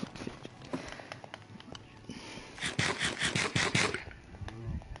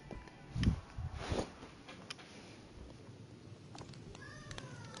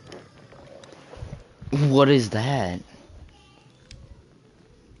 What is that?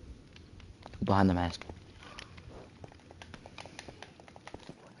 Behind the mask.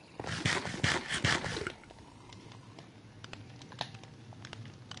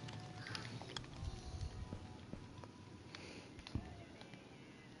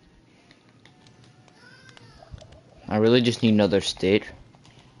 I really just need another stick.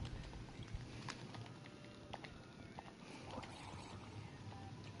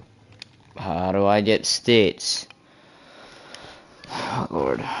 How do I get sticks? Oh,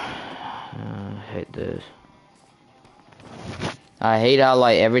 Lord. I hate this. I hate how,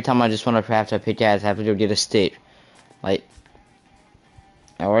 like, every time I just want to craft a pickaxe, I have to go get a stick. Like,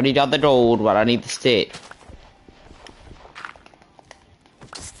 I already got the gold, but I need the stick.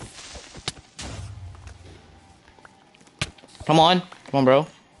 Come on. Come on, bro.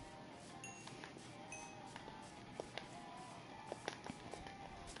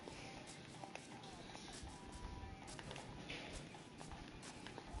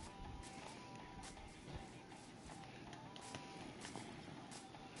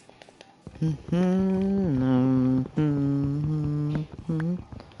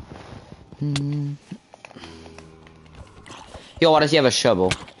 Yo, why does he have a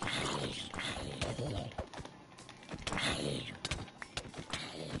shovel?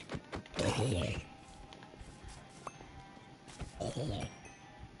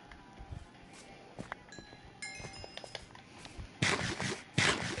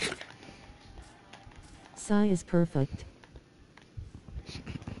 Sai is perfect.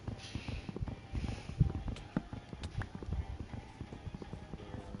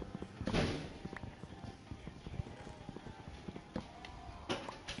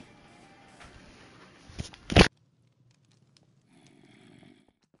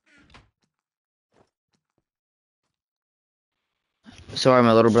 Sorry,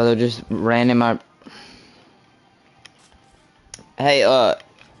 my little brother just ran in my... Hey,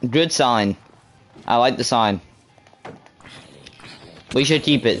 good sign. I like the sign. We should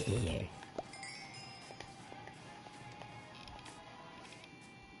keep it.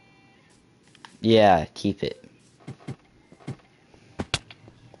 Yeah, keep it.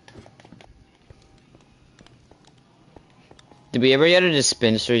 Did we ever get a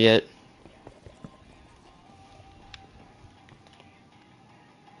dispenser yet?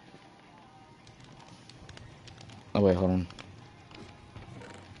 Oh wait, hold on.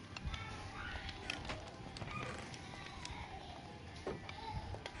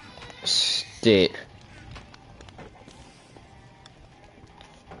 Stick.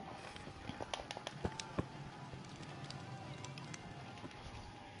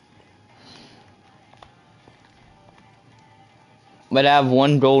 But I have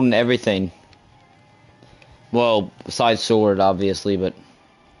one gold and everything. Well, besides sword, obviously, but...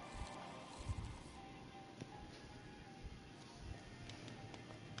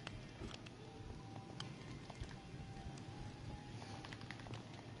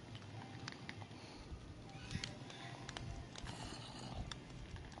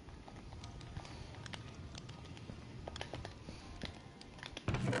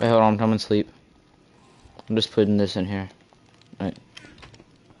 Wait, hold on, come and sleep. I'm just putting this in here. Alright.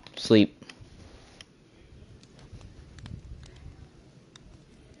 Sleep.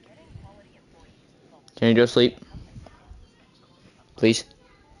 Can you go sleep? Please?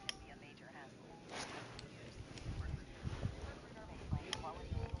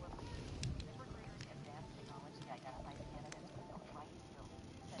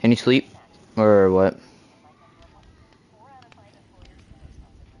 Can you sleep? Or what?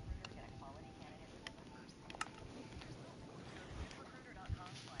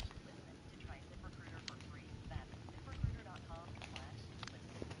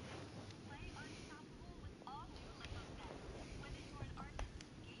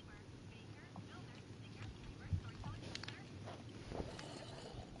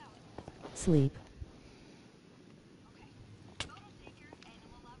 Sleep.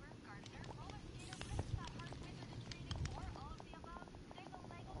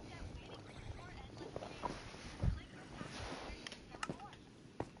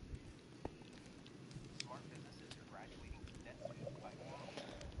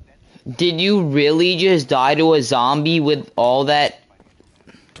 Did you really just die to a zombie with all that?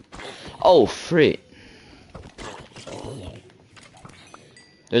 Oh, frick.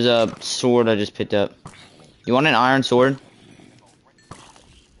 There's a sword I just picked up. You want an iron sword?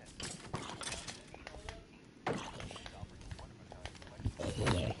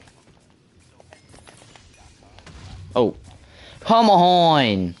 Oh. Come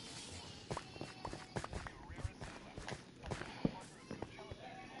on!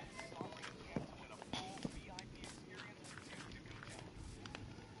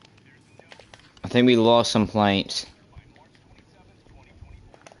 I think we lost some planes.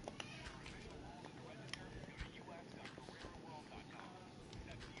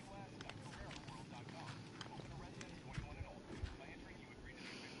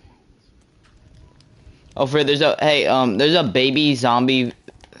 Oh, Fred, there's a baby zombie.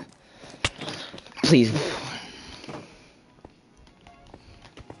 Please.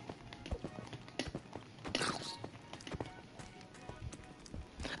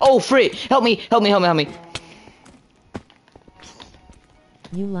 Oh, Fred, help me, help me, help me, help me.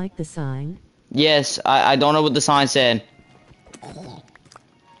 You like the sign? Yes, I don't know what the sign said.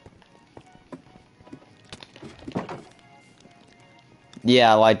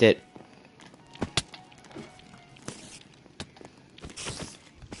 Yeah, I liked it.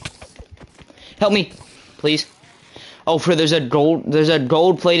 Help me, please. Oh, Fred, there's a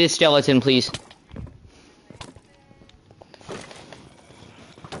gold-plated skeleton, please.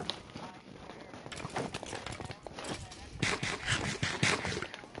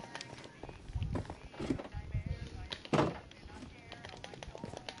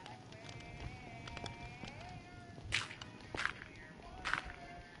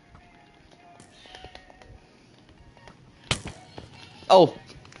 Oh.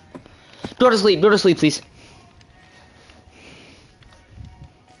 Go to sleep, please.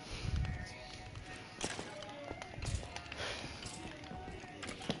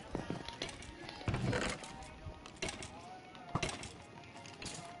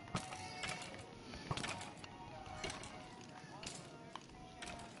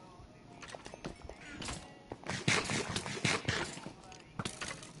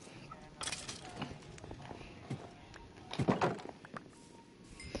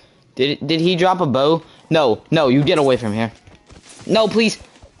 Did he drop a bow? No, no, you get away from here. No, please.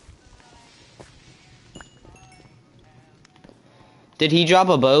 Did he drop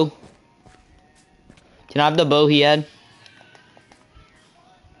a bow? Can I have the bow he had?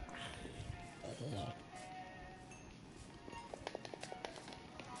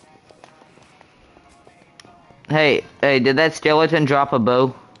 Hey, did that skeleton drop a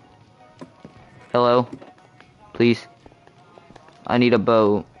bow? Hello? Please. I need a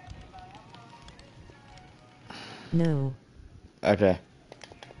bow. No. Okay.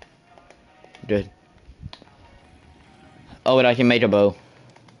 Good. Oh, and I can make a bow.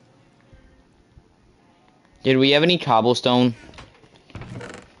 Did we have any cobblestone?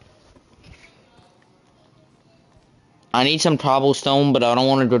 I need some cobblestone, but I don't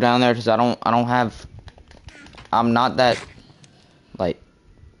want to go down there because I don't have. I'm not that. Like,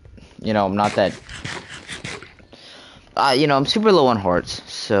 I'm not that. I'm super low on hearts,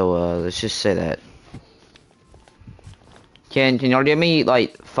 so let's just say that. Can y'all give me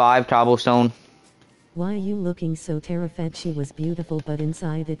like 5 cobblestone? Why you looking so terrified? She was beautiful, but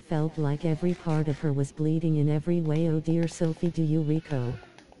inside it felt like every part of her was bleeding in every way. Oh dear Sophie, do you Rico?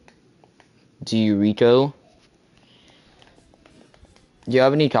 Do you Rico? Do you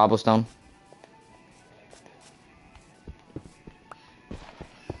have any cobblestone?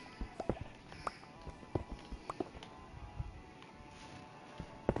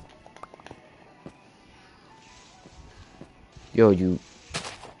 Yo, you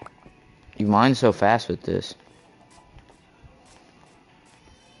mine so fast with this.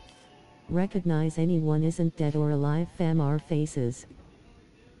 Recognize anyone isn't dead or alive, fam, our faces.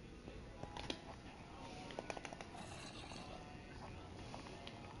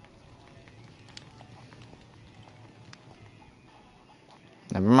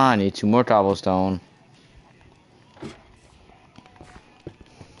 Never mind, need 2 more cobblestone.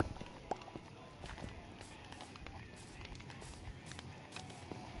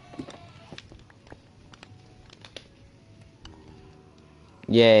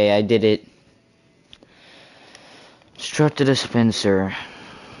 Yay, I did it. Struck the dispenser.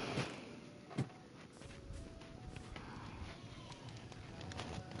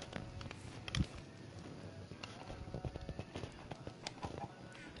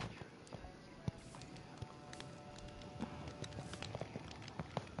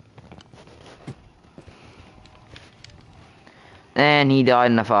 And he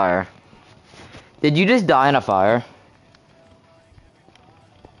died in a fire. Did you just die in a fire?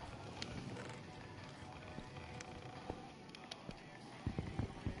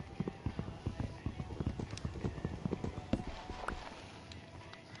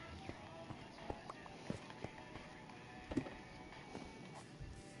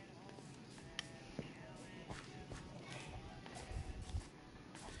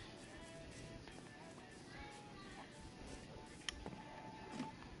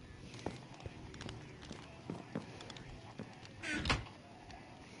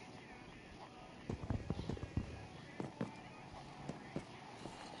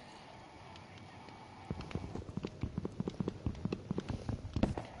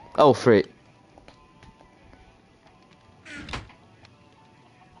 Oh, frick.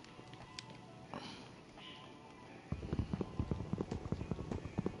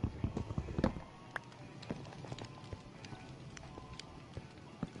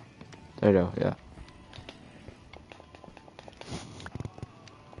 There you go, yeah.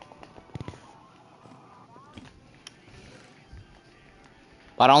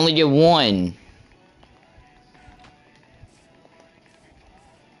 But I only get 1.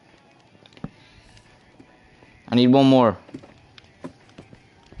 I need 1 more.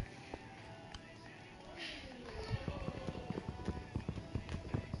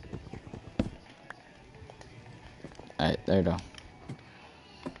 Alright, there you go.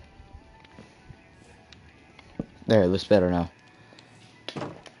 There, it looks better now.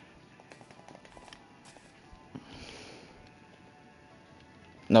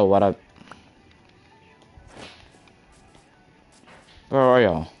 No, what up? Where are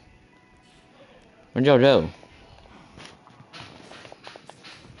y'all? Where'd y'all go?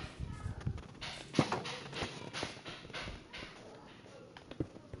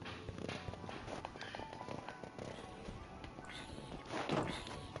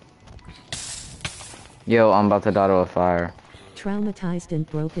 Yo, I'm about to die to a fire. Traumatized and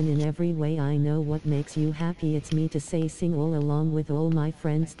broken in every way. I know what makes you happy. It's me to say sing all along with all my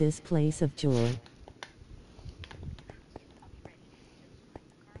friends this place of joy.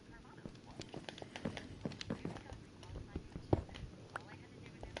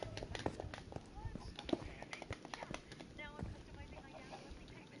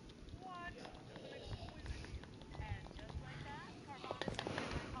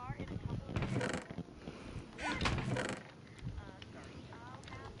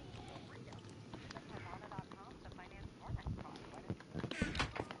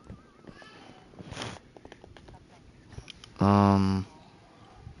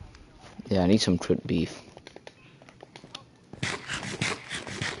 Yeah, I need some cooked beef.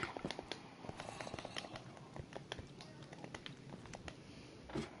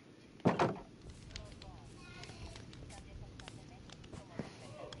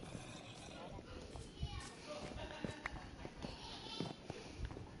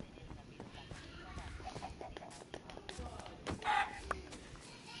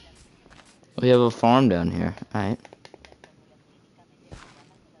 We have a farm down here. Alright.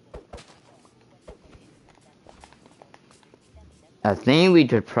 I think we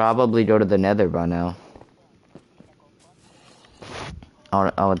could probably go to the nether by now.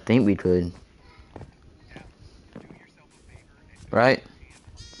 I would think we could. Right?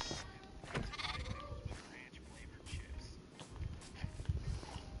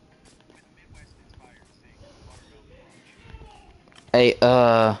 Hey,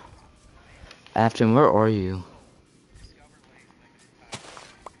 Afton, where are you?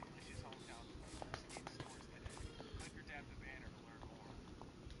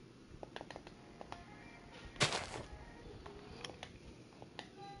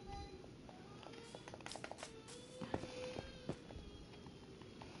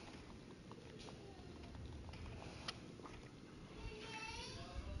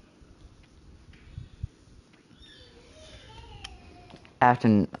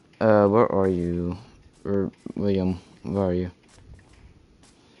 Afton, where are you? Or William, where are you?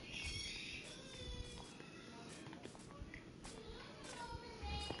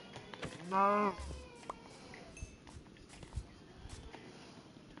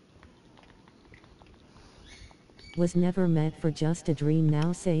 Was never meant for just a dream.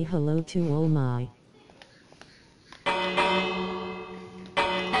 Now say hello to all my.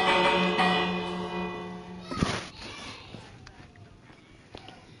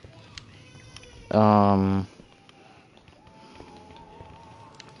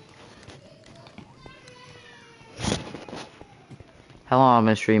 How long have I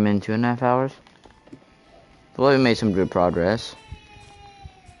been streaming? 2.5 hours? Well, we made some good progress.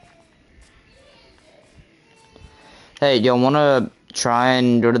 Hey, y'all wanna try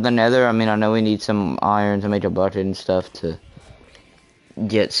and go to the nether? I mean, I know we need some iron to make a bucket and stuff to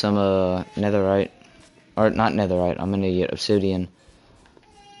get some, netherite. Or, not netherite, I'm gonna get obsidian.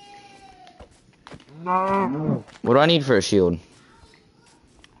 What do I need for a shield?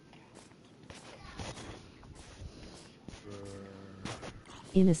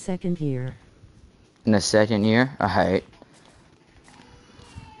 In a second year. In a second year? Alright.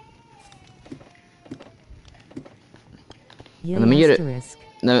 Let me get it.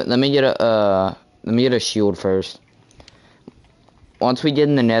 Let me get a shield first. Once we get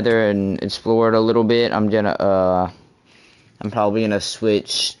in the nether and explore it a little bit, I'm probably gonna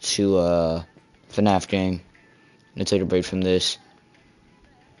switch to FNAF game. Let's take a break from this.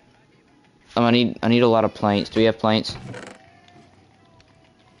 I need a lot of planks. Do we have planks?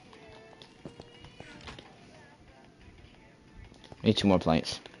 I need 2 more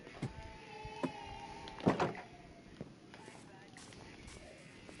planks.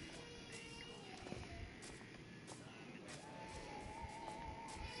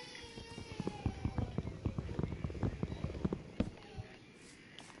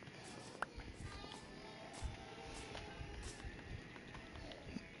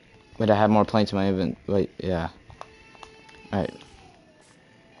 Wait, I have more planks in my inventory. Wait, yeah. Alright.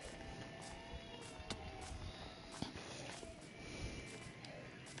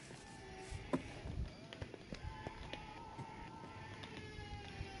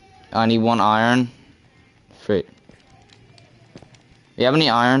 I need 1 iron. Frick. You have any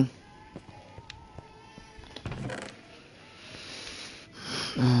iron?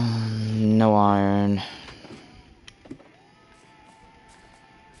 No iron.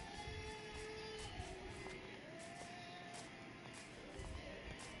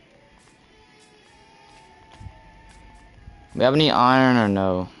 We have any iron or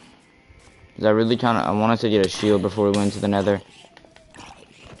no? Cause I really I wanted to get a shield before we went to the nether.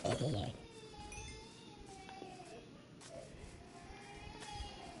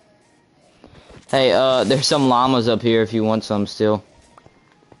 Hey, there's some llamas up here if you want some still.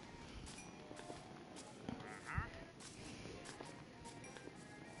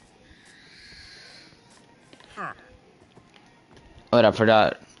 Wait, I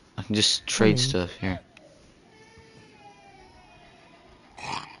forgot. I can just trade stuff here.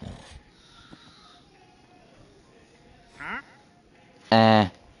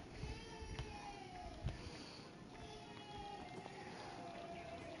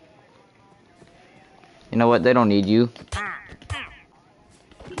 You know what? They don't need you.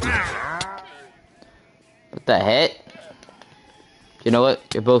 What the heck? You know what?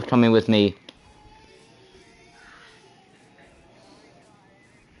 You're both coming with me.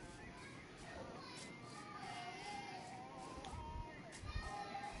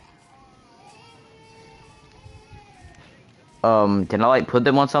 Can I like put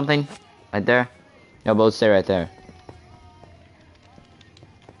them on something? Right there? No, both stay right there.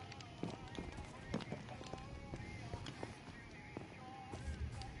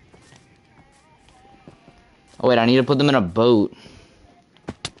 Oh wait, I need to put them in a boat.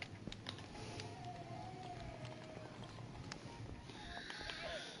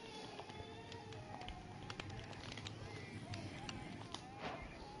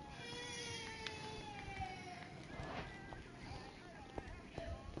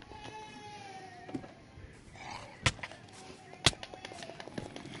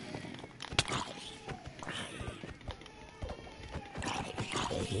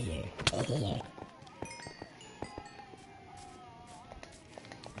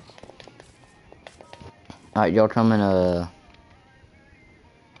 Alright, y'all come in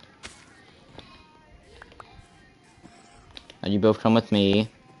you both come with me.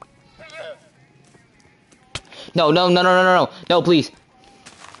 No, no, no, no, no, no, no, no, please.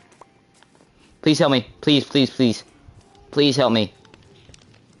 Please help me. Please, please, please. Please help me.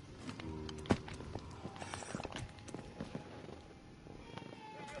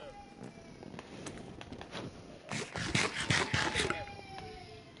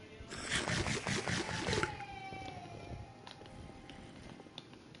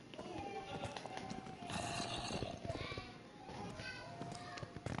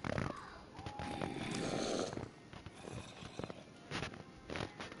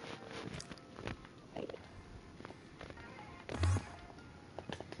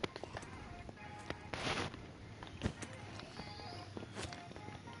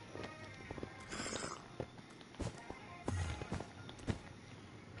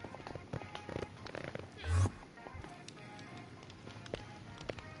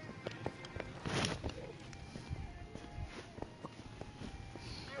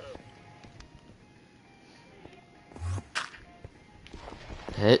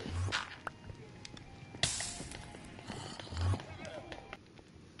 pet.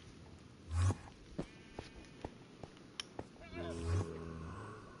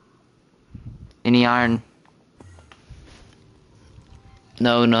 Any iron?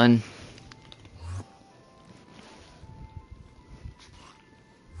 No, none.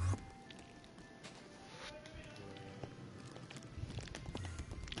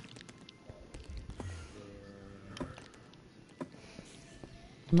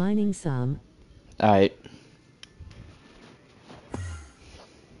 Mining some. Alright.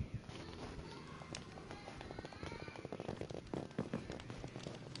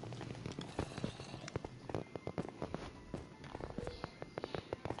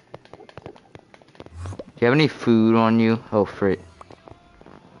 Do you have any food on you? Oh, frick.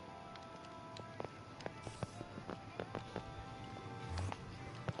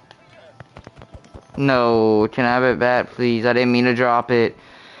 No, can I have it back, please? I didn't mean to drop it.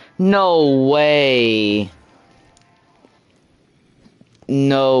 No way.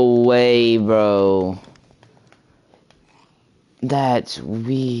 No way, bro. That's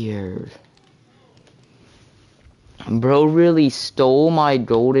weird. Bro really stole my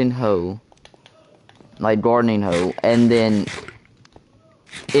golden hoe. My gardening hoe. And then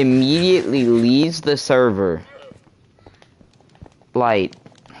immediately leaves the server. Like,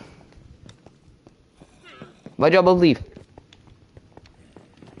 why'd y'all both leave?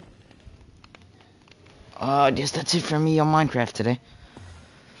 I guess that's it for me on Minecraft today.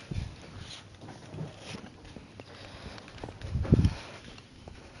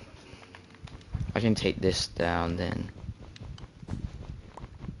 I can take this down then.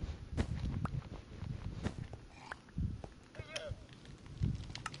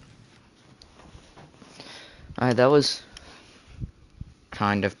 Alright, that was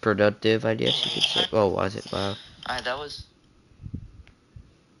kind of productive, I guess you could say. Oh, was it? Wow. Alright, that was...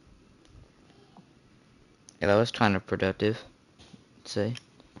 Yeah, that was kind of productive, I'd say.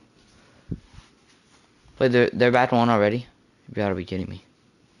 Wait, they're back on already? You gotta be kidding me.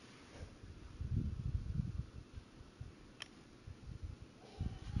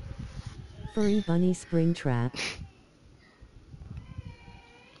 Furry bunny spring trap.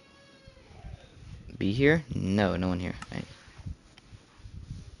 Be here? No, no one here. Right.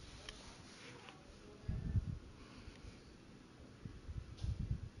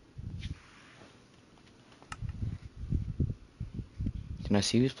 Can I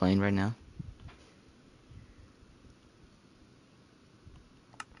see who's playing right now?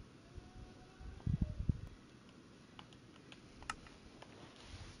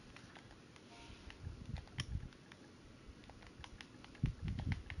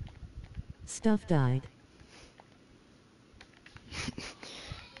 Stuff died.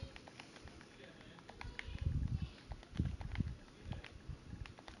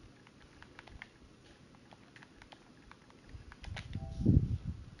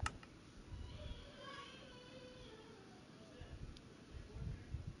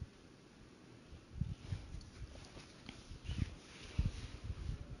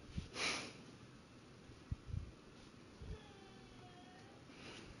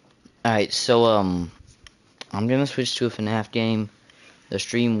 Alright, so, I'm gonna switch to a FNAF game. The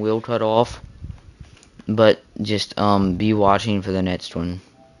stream will cut off, but just, be watching for the next one.